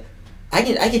 yeah. I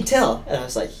can tell. And I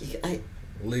was like,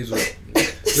 Leaves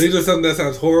with something that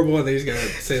sounds horrible, and then he's gonna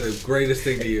say the greatest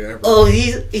thing to you ever. Oh,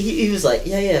 he was like,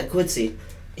 yeah, Quincy.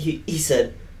 He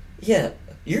said, yeah,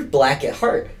 you're black at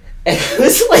heart. And I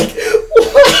was like,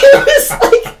 what?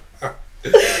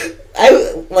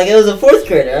 I was a 4th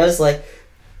grader. I was like,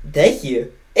 thank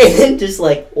you, and then just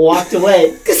like walked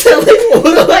away because I'm like,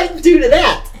 what do I do to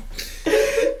that?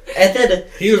 And then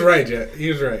he was right, Jet. He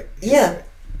was right. Yeah,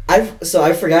 I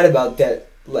forgot about that,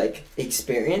 like,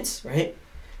 experience, right?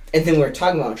 And then we were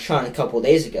talking about Sean a couple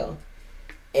days ago,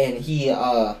 and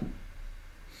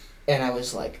and I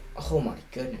was like, oh my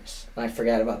goodness. And I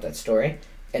forgot about that story,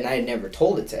 and I had never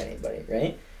told it to anybody,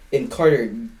 right? And Carter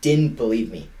didn't believe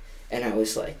me, and I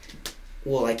was like,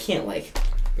 well, I can't, like...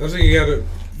 That's what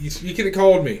you could have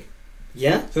called me.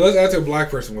 Yeah? So let's ask a black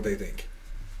person what they think.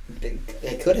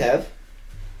 I could have.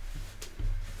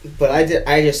 But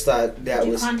I just thought that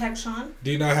was... Did you contact Sean? Do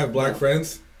you not have black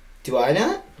friends? Do I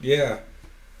not? Yeah.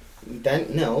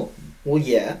 No. Well,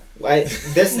 yeah. Not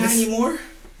anymore.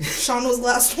 Sean was the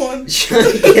last one. Sean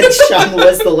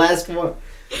was the last one.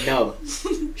 No.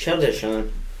 Shout out to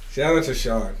Sean. Shout out to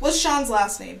Sean. What's Sean's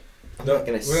last name? No,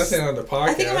 we're not saying on the podcast.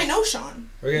 I think I might know Sean.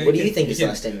 Okay, what do you think his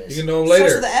last name is? You can know him later.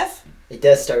 Starts with an F? It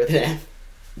does start with an F.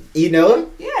 You know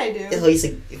him? Yeah, I do. Oh, he's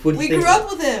we grew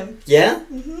up with him. Yeah?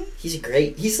 Mm-hmm.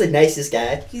 He's the nicest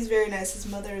guy. He's very nice. His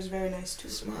mother is very nice, too.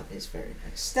 His mom is very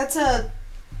nice.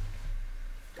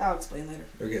 I'll explain later.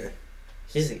 Okay.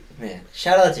 Man,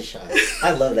 shout out to Sean.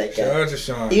 I love that guy. Shout out to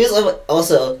Sean. He was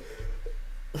also,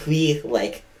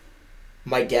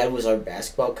 my dad was our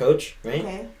basketball coach, right?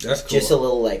 Okay. That's cool. Just a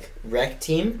little, like, rec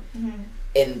team. Mm-hmm.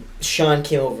 And Sean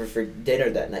came over for dinner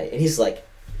that night, and he's like,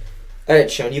 all right,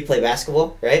 Sean, you play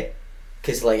basketball, right?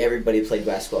 Because, like, everybody played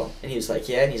basketball. And he was like,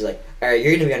 yeah. And he's like, all right,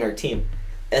 you're going to be on our team.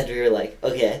 And we were like,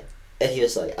 okay. And he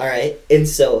was like, all right. And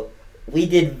so we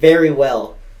did very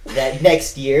well that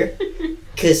next year,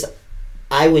 because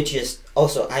I was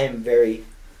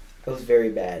very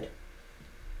bad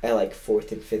at, like,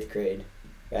 4th and 5th grade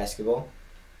basketball.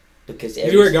 Because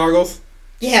Did you wear goggles?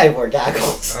 Yeah, I wore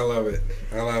goggles. I love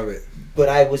it. But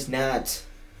I was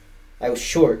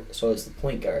short, so I was the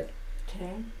point guard.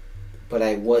 Okay. but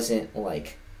I wasn't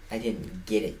like, I didn't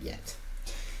get it yet.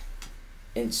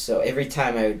 And so every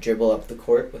time I would dribble up the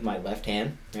court with my left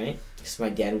hand, right? Because my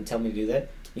dad would tell me to do that.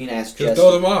 You can ask Just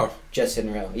throw them off.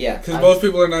 Justin Rowe. Yeah. Because most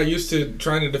people are not used to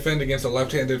trying to defend against a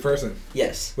left-handed person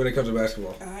Yes. when it comes to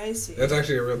basketball. I see. That's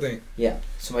actually a real thing. Yeah.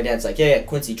 So my dad's like, yeah,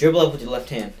 Quincy, dribble up with your left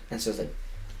hand. And so I was like,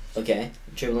 okay,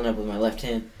 dribbling up with my left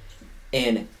hand.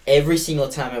 And every single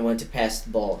time I went to pass the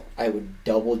ball, I would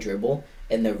double dribble,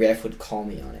 and the ref would call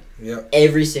me on it. Yep.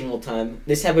 Every single time.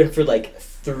 This happened for like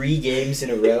 3 games in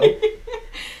a row.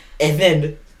 And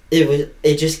then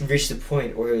it just reached the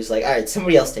point where it was like, all right,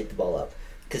 somebody else take the ball up.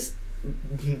 Because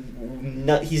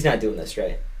he's not doing this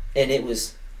right. And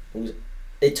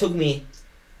it took me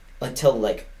until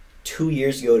like 2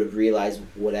 years ago to realize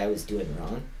what I was doing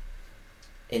wrong.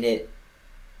 And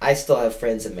I still have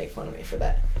friends that make fun of me for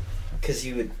that. Because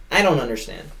I don't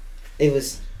understand. It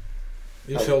was...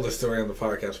 You've told this story on the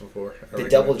podcast before. The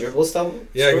double dribble stuff?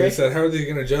 Yeah, story? you said, how are they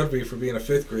going to judge me for being a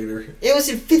 5th grader? It was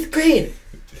in 5th grade.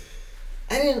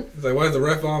 I didn't... It's like, why is the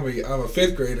ref on me? I'm a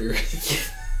 5th grader.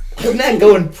 I'm not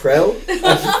going pro.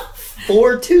 I'm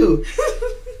 4'2".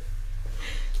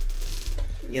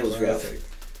 It was rough.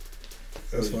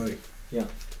 That's funny. Yeah.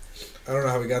 I don't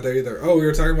know how we got there either. Oh, we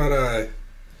were talking about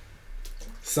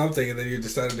something, and then you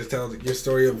decided to tell your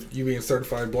story of you being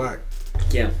certified black.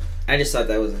 Yeah. I just thought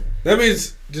that was... That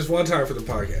means just one time for the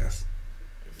podcast.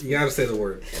 You got to say the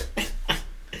word.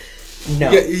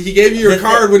 No. He gave you your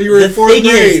card when you were in 4th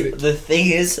grade. The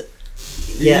thing is...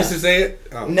 You used to say it?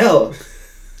 Oh. No.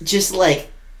 Just like...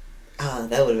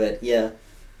 that would have been... Yeah.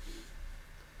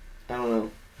 I don't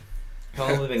know. How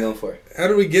long have we been going for? How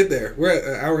did we get there? We're at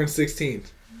 1 hour and 16.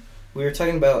 We were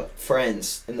talking about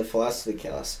friends in the philosophy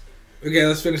class. Okay,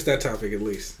 let's finish that topic at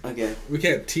least. Okay. We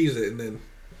can't tease it and then...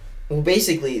 Well,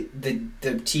 basically,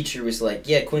 the teacher was like,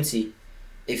 yeah, Quincy,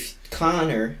 if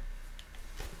Connor...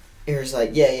 It was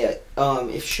like,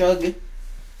 if Shug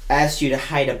asked you to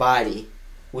hide a body,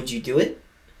 would you do it?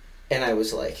 And I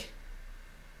was like...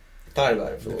 Thought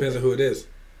about it for a Depends on who it is.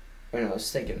 And I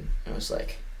was thinking, I was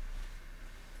like...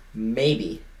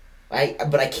 Maybe.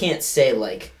 But I can't say,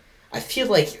 like... I feel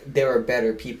like there are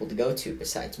better people to go to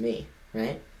besides me,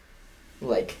 right?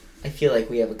 Like, I feel like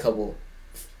we have a couple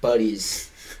buddies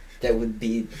that would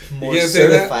be more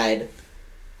certified.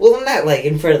 Well, not, like,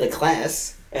 in front of the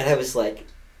class. And I was like...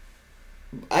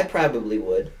 I probably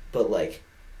would, but, like...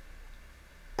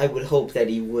 I would hope that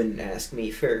he wouldn't ask me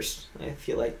first. I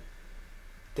feel like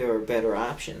there are better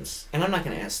options. And I'm not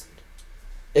going to ask...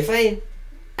 If I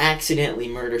accidentally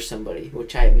murder somebody,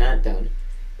 which I have not done,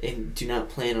 and do not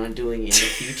plan on doing in the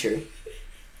future,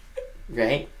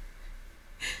 right?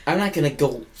 I'm not going to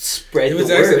go spread the word. If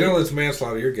it's accidental, it's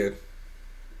manslaughter, you're good.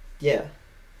 Yeah.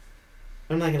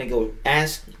 I'm not going to go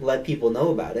let people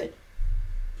know about it.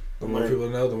 The more people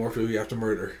know, the more people you have to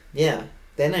murder. Yeah.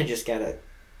 Then I just gotta...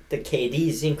 The KD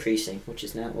is increasing, which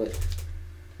is not what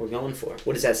we're going for.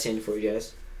 What does that stand for, you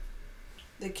guys?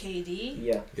 The KD?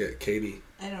 Yeah. Yeah, KD.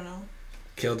 I don't know.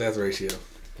 Kill-death ratio.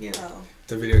 Yeah. Oh.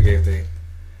 It's a video game thing.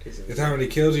 It's how many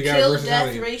kills you got versus how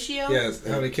many... Kill-death ratio? Yeah, it's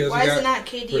how many kills Why you got. is it not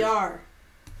KDR?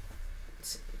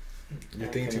 You're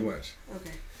thinking too much.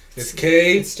 Okay. It's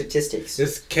K... It's statistics.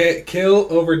 It's kill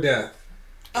over death.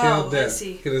 Kill death. I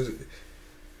see.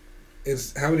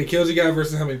 It's how many kills you got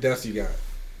versus how many deaths you got.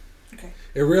 Okay.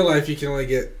 In real life, you can only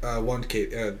get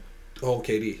whole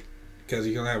KD because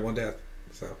you can only have one death.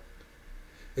 So,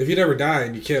 if you never die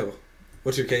and you kill,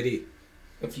 what's your KD?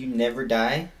 If you never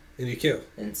die, And you kill,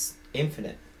 then it's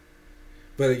infinite.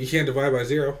 but you can't divide by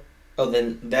 0. Oh,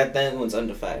 then that one's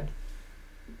undefined.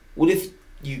 What if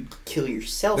you kill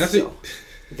yourself, That's though?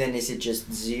 Then is it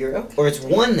just 0? Or it's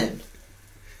 1 then?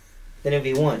 Then it'd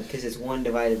be 1, because it's 1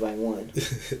 divided by 1,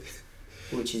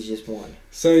 which is just 1.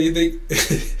 So you think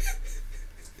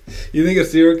a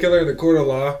serial killer in a court of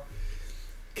law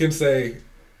can say,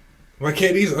 "My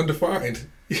KD's undefined"?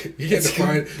 You can't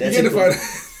define. You can't define.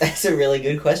 That's a really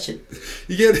good question.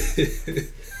 You can't.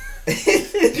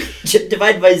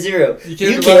 Divide by 0. You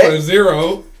can't divide by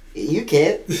 0. You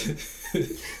can't.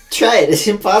 Try it. It's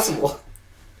impossible.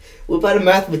 What about a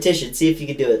mathematician? See if you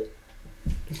can do it.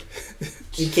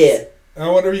 You can't. I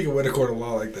wonder if you can win a court of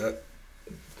law like that.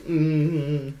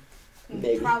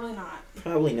 Maybe. Probably not.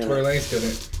 Probably not. Tory Lanez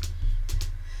couldn't.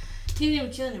 He didn't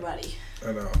even kill anybody.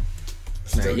 I know.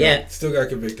 Still got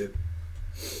convicted.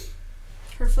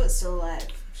 Her foot's still alive.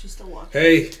 She's still walking.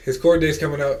 Hey, his court date's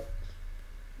coming up.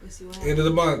 We'll see what End happens. of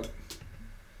the month.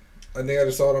 I think I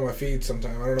just saw it on my feed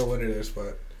sometime. I don't know when it is,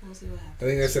 but We'll see what happens. I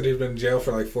think they said he's been in jail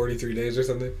for like 43 days or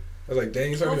something. I was like,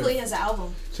 dang, Hopefully he has an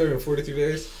album. it's only been 43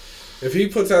 days. If he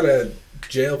puts out a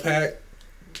jail pack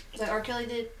Like R. Kelly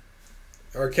did.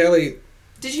 R. Kelly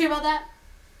Did you hear about that?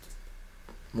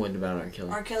 What about R. Kelly?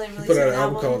 R. Kelly released put out an an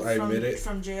album called I from, Admit It.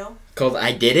 from jail. Called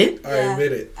I Did It? I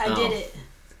Admit It. I Oh. did it.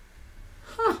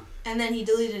 Huh. And then he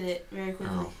deleted it very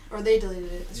quickly. Oh. Or they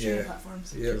deleted it. The streaming Yeah.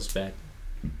 platforms. Yeah. Feels bad.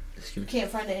 You Excuse me.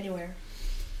 can't find it anywhere.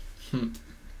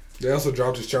 They also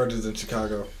dropped his charges in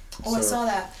Chicago. Oh, I So- saw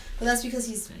that. But that's because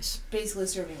he's Nice. basically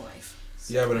serving life.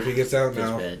 So, Yeah, but if he gets out Feels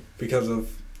now bad. because of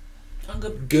on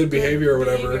good behavior or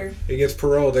whatever, behavior, he gets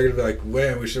paroled, they're going to be like,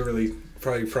 man, we should really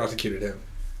probably prosecuted him.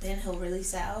 then he'll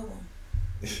release that album.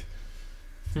 It's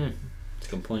a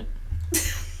good point.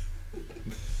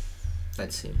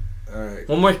 Let's see. Alright.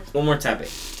 One more topic.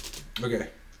 Okay.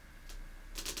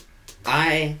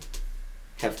 I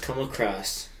have come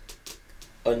across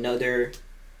another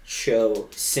show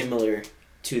similar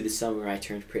to The Summer I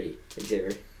Turned Pretty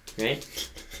exhibit, right?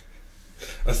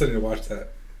 I still need to watch that.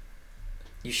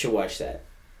 You should watch that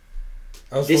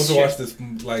I was This supposed to watch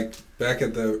this, like, back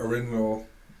at the original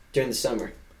during the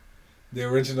summer.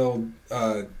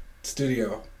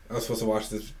 studio. I was supposed to watch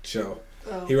this show.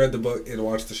 Oh. He read the book and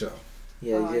watched the show.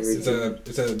 Yeah, Oh, I exhibit.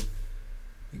 It's a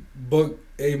book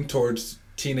aimed towards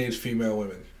teenage female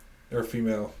women. Or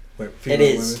female It female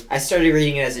is. women. I started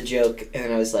reading it as a joke, and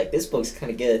then I was like, "This book's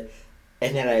kind of good,"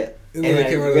 and then I And then I they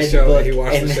came out of read the show book, and he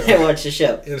watched and the then show. I watched the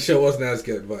show. And the show wasn't as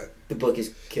good, but The book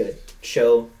is good.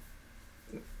 Show.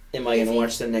 Am I gonna Iffy.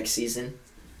 watch the next season?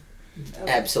 Okay.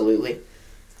 Absolutely.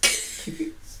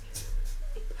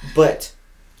 But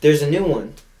there's a new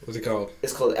one. what's it called?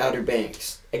 It's called Outer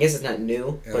Banks. I guess it's not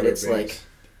new, but Outer it's like Banks.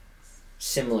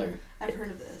 similar. I've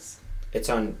heard of this. It's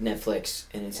on Netflix,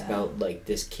 and it's Yeah. about like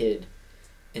this kid,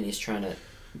 and he's trying to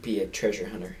be a treasure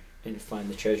hunter and find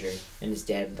the treasure, and his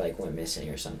dad like went missing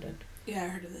or something, Yeah, I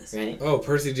heard of this. right? Oh,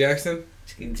 Percy Jackson?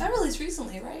 That released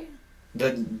recently, right?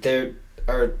 There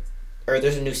are, or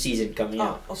there's a new season coming Oh,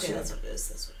 out. okay, soon. that's what it is.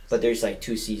 That's what it is. But there's like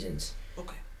 2 seasons.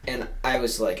 Okay. And I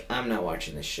was like, I'm not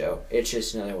watching this show. It's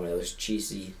just another one of those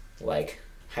cheesy, like,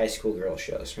 high school girl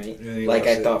shows, right? Yeah, you Like I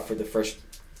watched it. thought for the first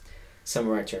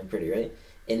Summer I Turned Pretty, right?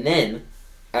 And then,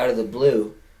 out of the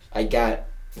blue,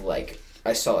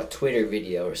 I saw a Twitter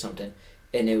video or something,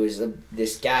 and it was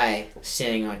this guy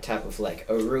standing on top of, like,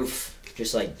 a roof,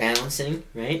 just, like, balancing,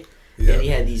 right? Yeah. And he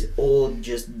had these old,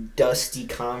 just dusty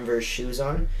Converse shoes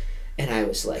on, and I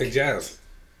was like, Like Jazz.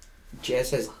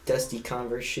 Jazz has dusty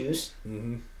Converse shoes?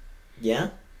 Mm-hmm. Yeah?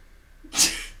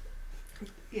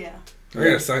 Yeah. I got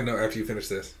a side note after you finish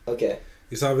this. Okay.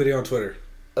 You saw a video on Twitter.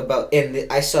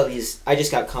 I saw these. I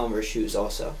just got Converse shoes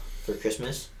also for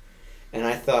Christmas, and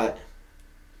I thought,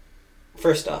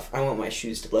 first off, I want my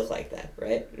shoes to look like that,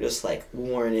 right? Just like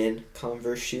worn in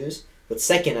Converse shoes. But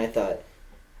second, I thought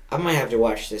I might have to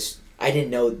watch this. I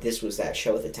didn't know this was that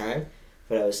show at the time,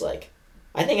 but I was like,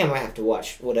 I think I might have to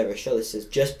watch whatever show this is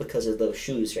just because of those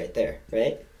shoes right there,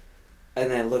 right?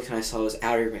 And then I looked and I saw it was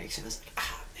Outer Banks, and I was like,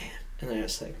 ah, man. And then I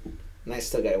was like, and I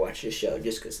still gotta watch this show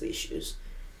just because of these shoes.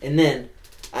 And then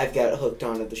I've got hooked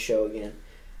onto the show again,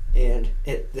 and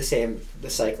the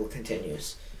cycle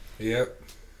continues. Yep.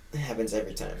 It happens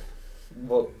every time.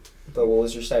 But what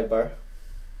was your sidebar?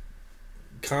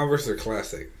 Converse are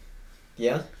classic.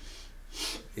 Yeah?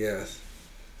 Yes.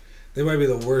 They might be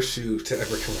the worst shoe to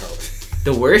ever come out.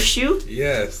 The worst shoe?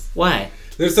 Yes. Why?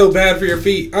 They're so bad for your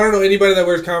feet. I don't know anybody that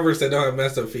wears Converse that don't have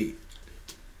messed up feet.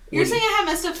 You're saying I have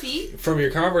messed up feet? From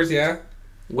your Converse, yeah.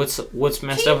 What's messed Can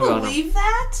up you about them? believe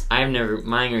that? I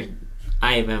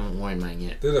haven't worn mine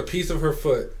yet. There's a piece of her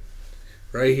foot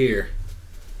right here.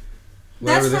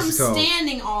 That's Whatever from this is called.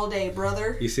 standing all day,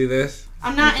 brother. You see this?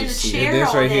 I'm not I in can a see chair this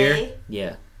all right day. here?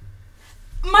 Yeah.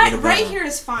 My What about- right here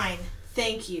is fine.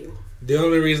 Thank you. The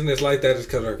only reason it's like that is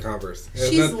because of her Converse. It has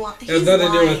She's nothing- li- it has he's nothing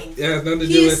to do lying. with. It has nothing to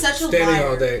He do is with such a standing liar.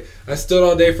 all day. I stood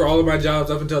all day for all of my jobs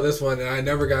up until this one, and I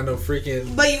never got no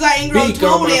freaking But you got ingrown beak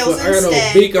on my toenails foot. I got no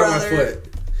instead, beak brother. on my foot.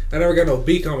 I never got no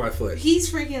beak on my foot.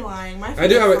 He's freaking lying. My feet I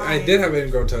do are have. fine. I did have an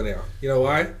ingrown toenail. You know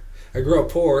why? I grew up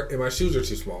poor, and my shoes are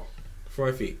too small for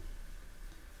my feet,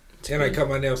 and I cut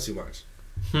my nails too much.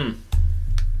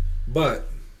 But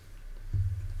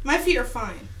My feet are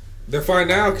fine. they're fine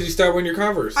now because you start wearing your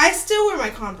Converse. I still wear my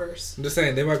Converse. I'm just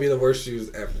saying they might be the worst shoes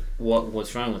ever.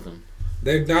 What's wrong with them?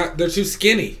 They're not. They're too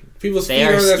skinny. People's They feet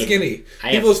are aren't that skinny. skinny. I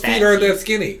have People's fat feet aren't feet. that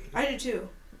skinny, I do too.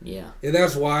 Yeah. and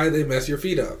that's why they mess your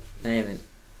feet up. I haven't.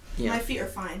 Yeah. My feet are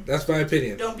fine. That's my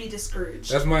opinion. Don't be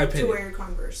discouraged That's my to opinion. wear your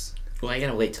Converse. Well, I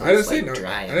gotta wait till I didn't it's say like not.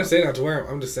 dry. I didn't say not to wear them.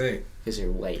 I'm just saying. Because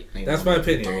you're white. Like, That's my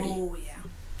opinion. dirty. Oh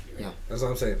yeah. That's all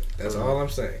I'm saying. That's all I'm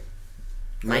saying.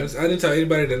 My I didn't tell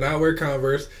anybody to not wear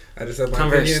Converse. I just said my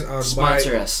Converse opinion on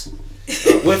sponsor my. us.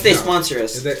 What if they No. sponsor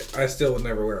us? I still would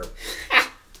never wear them.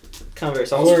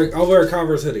 Converse. I'll wear a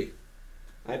Converse hoodie.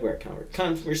 I'd wear Converse.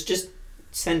 Converse, just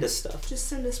send us stuff. Just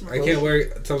send us more. I can't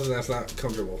wear something that's not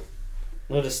comfortable.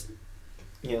 We'll just,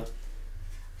 yeah.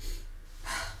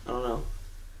 I don't know.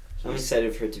 I'm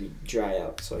excited for it to be dry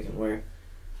out so I can wear.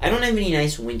 I don't have any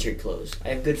nice winter clothes. I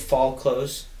have good fall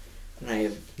clothes, and I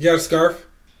have. You got a scarf?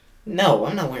 No,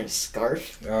 I'm not wearing a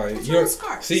scarf. What's You wrong don't, with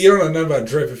scarves? see, you don't know nothing about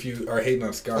drip if you are hating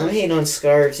on scarves. I'm hating on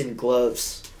scarves and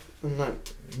gloves. I'm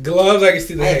not. Gloves, I can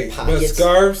see the I have hate, but pockets.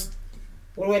 scarves,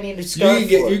 What do I need a you scarf can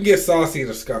get for? you can get saucy in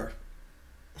a scarf.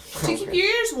 To keep your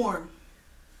ears warm.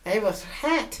 I have a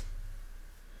hat.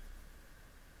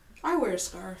 I wear a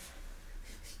scarf.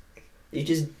 You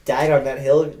just died on that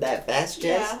hill that fast,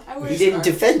 Jess? Yeah, I wear You a didn't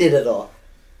scarf. defend it at all.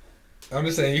 I'm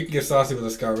just saying you can get saucy with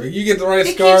a scarf. You get the right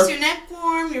It scarf. keeps your neck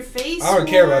warm, your face I don't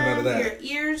care about none of that.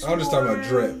 Your ears I'm just talking about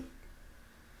drip.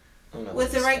 I don't know With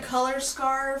what the right scarf. color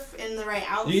scarf and the right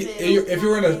outfit. If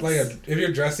you're wearing nice. if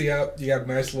you're dressy up, you got a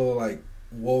nice little like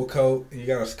wool coat, and you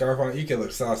got a scarf on, you can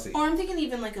look saucy. Or I'm thinking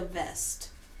even like a vest.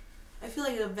 I feel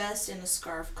like a vest and a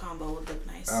scarf combo would look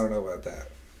nice. I don't know about that.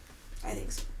 I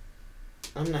think so.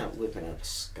 I'm not whipping out a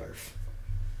scarf.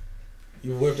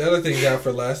 You whipped other things out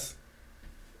for less.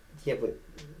 Yeah, but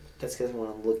that's because I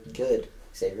want to look good,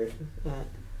 Xavier. Not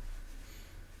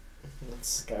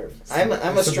scarf. I'm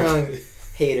a strong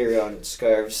hater on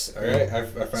scarves. All right, I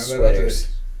found that out Sweaters.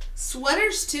 today.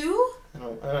 Sweaters too? I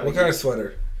don't What kind of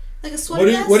sweater? Like a sweater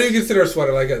What do you vest? consider a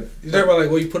sweater? Like a you talking about like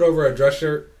what you put over a dress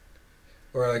shirt,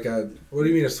 or like a what do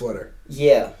you mean a sweater?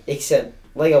 Yeah, except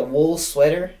like a wool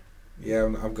sweater. Yeah,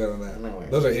 I'm good on I'm not that. wearing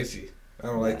Those are itchy. I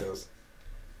don't like Yeah. those.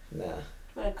 Nah.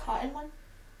 What, a cotton one?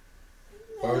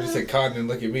 Why would you say cotton and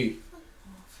look at me?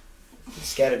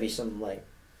 It's got to be some like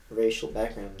racial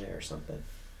background there or something.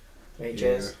 Right,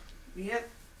 Jazz? Yep,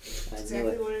 I knew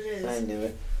exactly it. what it is. I knew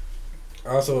it. I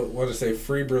also want to say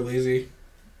free Berlizzi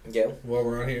Yeah, while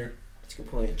we're on here. that's a good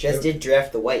point. Jess did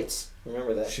draft the whites.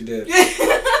 Remember that? She did.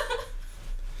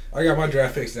 I got my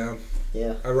draft picks down.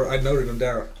 Yeah, I noted them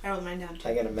down. I wrote mine down too.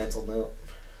 I got a mental note.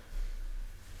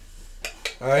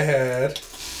 I had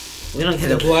We don't the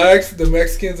get a blacks, the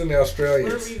Mexicans, and the We're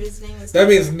Australians. revisiting this. That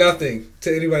means nothing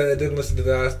to anybody that didn't listen to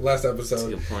the last That's a episode.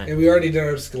 good point. And we already did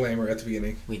our disclaimer at the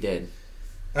beginning. We did.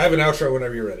 I have an outro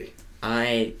whenever you're ready.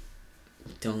 I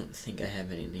don't think I have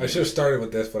anything. I should have started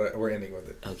with this, but we're ending with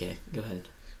it. Okay, go ahead.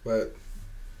 But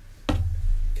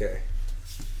okay,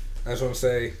 I just want to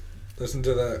say, listen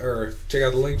to check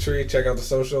out the link tree, check out the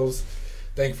socials.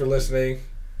 Thank you for listening.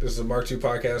 This is the Mark II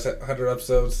podcast, 100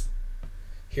 episodes.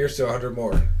 Here's to 100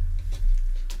 more.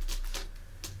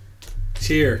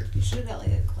 Cheer. You should have got like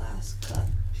a glass cup.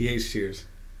 He hates cheers.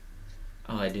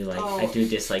 Oh, I do Oh. I do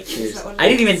dislike Is cheers. that what it I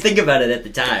didn't is? even think about it at the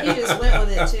You time. just went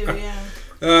with it too, yeah.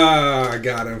 Ah, I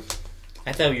got him.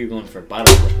 I thought you were going for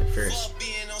bottle flip at first. Fuck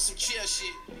being on some chill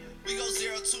shit. We go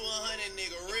 0 to 100,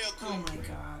 nigga, real quick. Oh my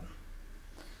god.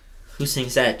 Who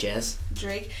sings that, Jess?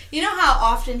 Drake. You know how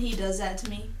often he does that to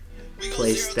me? We go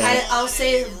Place 0 to that. I'll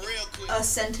say 100, nigga, real quick. a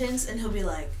sentence and he'll be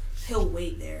like, he'll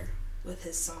wait there with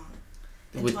his song.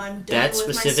 Until With I'm done that with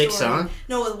my specific story. song?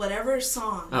 No, with whatever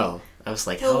song. Oh, I was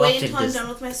like, He'll how wait often until I'm does... done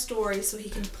with my story so he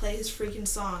can play his freaking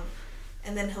song.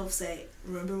 And then he'll say,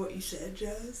 remember what you said,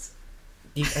 Jazz?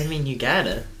 You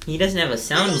gotta. He doesn't have a We go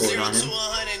soundboard 0 on to him.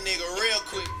 100, nigga, real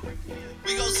quick.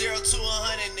 We go 0 to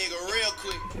 100, nigga, real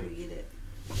quick. Here, get it.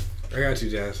 I got you,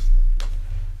 Jazz.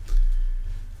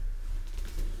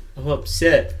 I'm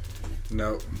upset.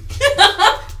 No.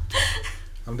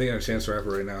 I'm thinking of Chance the Rapper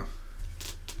right now.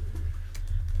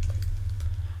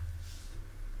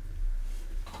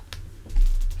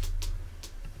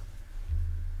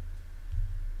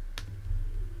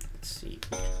 Let's see.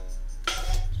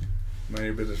 Mind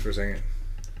your business for a second.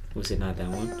 Was it not that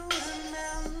one?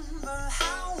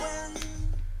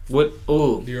 What?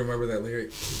 Oh. Do you remember that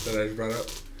lyric that I just brought up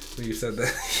when you said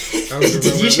that? I was Did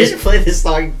you remembering just it. play this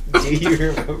song? Do you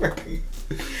remember?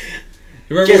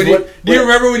 Remember Just when you, what- do you what-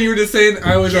 remember when you were just saying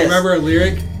I always Yes. remember a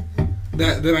lyric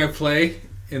that then I play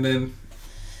and then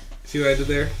see what I did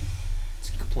there? It's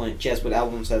a good point. Jess, what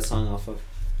album's that song off of?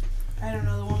 I don't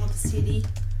know, the one with the CD.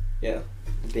 Yeah.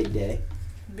 Big Day.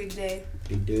 Big day.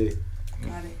 Big Day.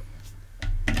 Got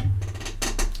it.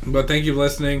 But thank you for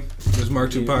listening. This is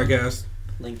Mark II Yeah. Podcast.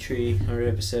 Linktree, 100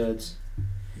 episodes.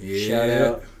 Yeah. Shout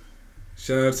out.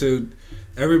 Shout out to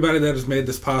everybody that has made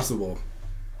this possible.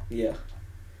 Yeah.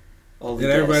 All And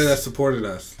everybody that supported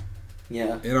us.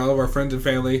 Yeah. And all of our friends and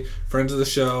family, friends of the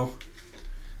show,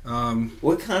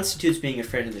 What constitutes being a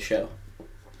friend of the show?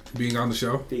 being on the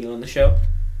show. Being on the show?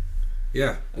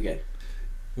 Yeah. Okay.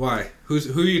 Why? Who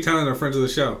are you telling are friends of the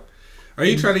show? Are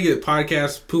you trying to get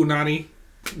podcast Punani?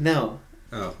 No.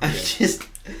 Oh, I'm okay. just...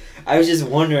 I was just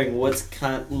wondering what's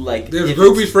kind of like. There's if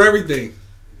groupies for everything.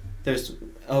 There's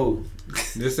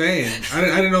Just saying. I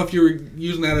didn't know if you were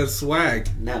using that as swag.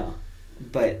 no,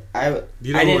 but I.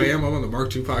 You know who I am? I'm on the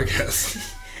Mark II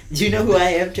podcast. Do you know who I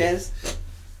am, Chaz?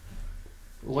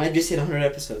 Why just hit 100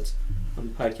 episodes on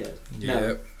the podcast?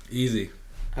 Yep. Easy.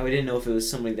 I didn't know if it was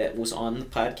somebody that was on the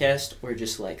podcast or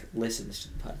just like listens to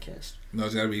the podcast. No,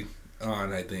 it's got to be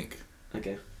on, I think.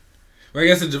 Okay. Well, I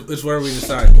guess it's where we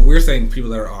decide. But we're saying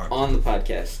people that are on. On the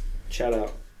podcast. Shout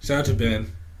out. Shout out to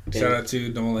Ben. Ben. Shout out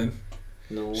to Nolan.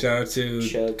 No. Shout out to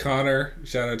Chug. Connor.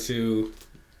 Shout out to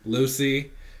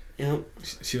Lucy. Yep.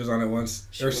 She was on it once.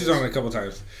 She She's was. on it a couple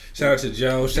times. Shout out to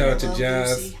Joe. Shout out to love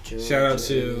Jazz. Lucy. Shout out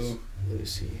to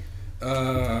Lucy. need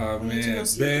to man, go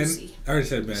see Ben. Lucy. I already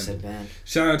said Ben. Said Ben.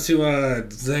 Shout out to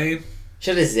Zane.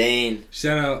 Shout out to Zane.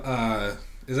 Shout out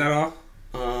is that all?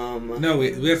 No,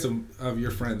 we had some of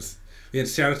your friends. We had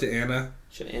shout out to Anna.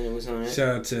 Anna was on it.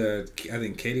 Shout out to I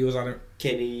think Katie was on it.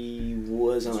 Katie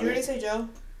was on Did you already it. say Joe?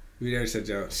 We already said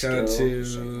Joe. Shout out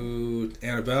to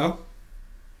Annabelle.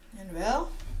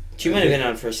 Annabelle? She might have been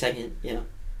on for a second. Yeah.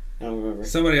 I don't remember.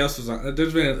 Somebody else was on.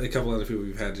 There's been a couple other people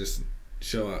we've had just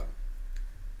show up.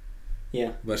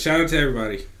 Yeah. But shout out to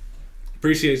everybody.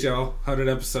 Appreciate y'all. 100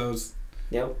 episodes.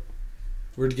 Yep.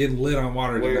 We're getting lit on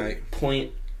water We're tonight.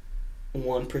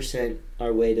 0.1%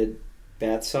 our way to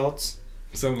bath salts.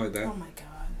 Something like that. Oh my god.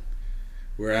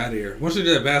 We're out of here. Once we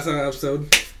do that bath salad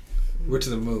episode, we're to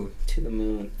the moon. To the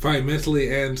moon. Probably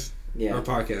mentally and Yeah. our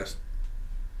podcast.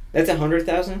 That's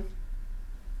 100,000?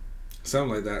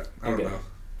 Something like that. I don't Okay. know.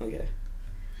 Okay.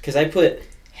 Because I put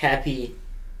happy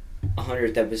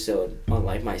 100th episode on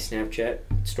like my Snapchat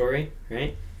story,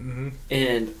 right? Mm-hmm.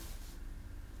 And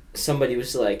somebody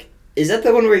was like, "Is that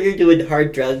the one where you're doing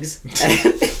hard drugs?"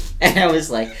 And I was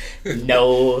like,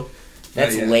 "No,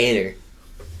 that's Not yet. later."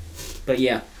 But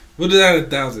yeah, We'll do that at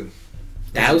 1,000.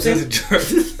 1,000.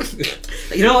 That's a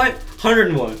joke. You know what?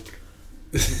 101.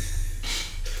 Let's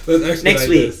expedite Next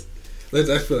week. this. Let's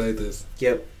expedite this.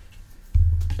 Yep.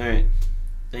 All right.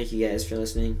 Thank you guys for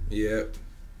listening. Yep.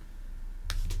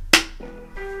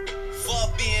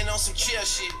 Fuck being on some chill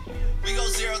shit. We go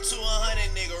 0 to 100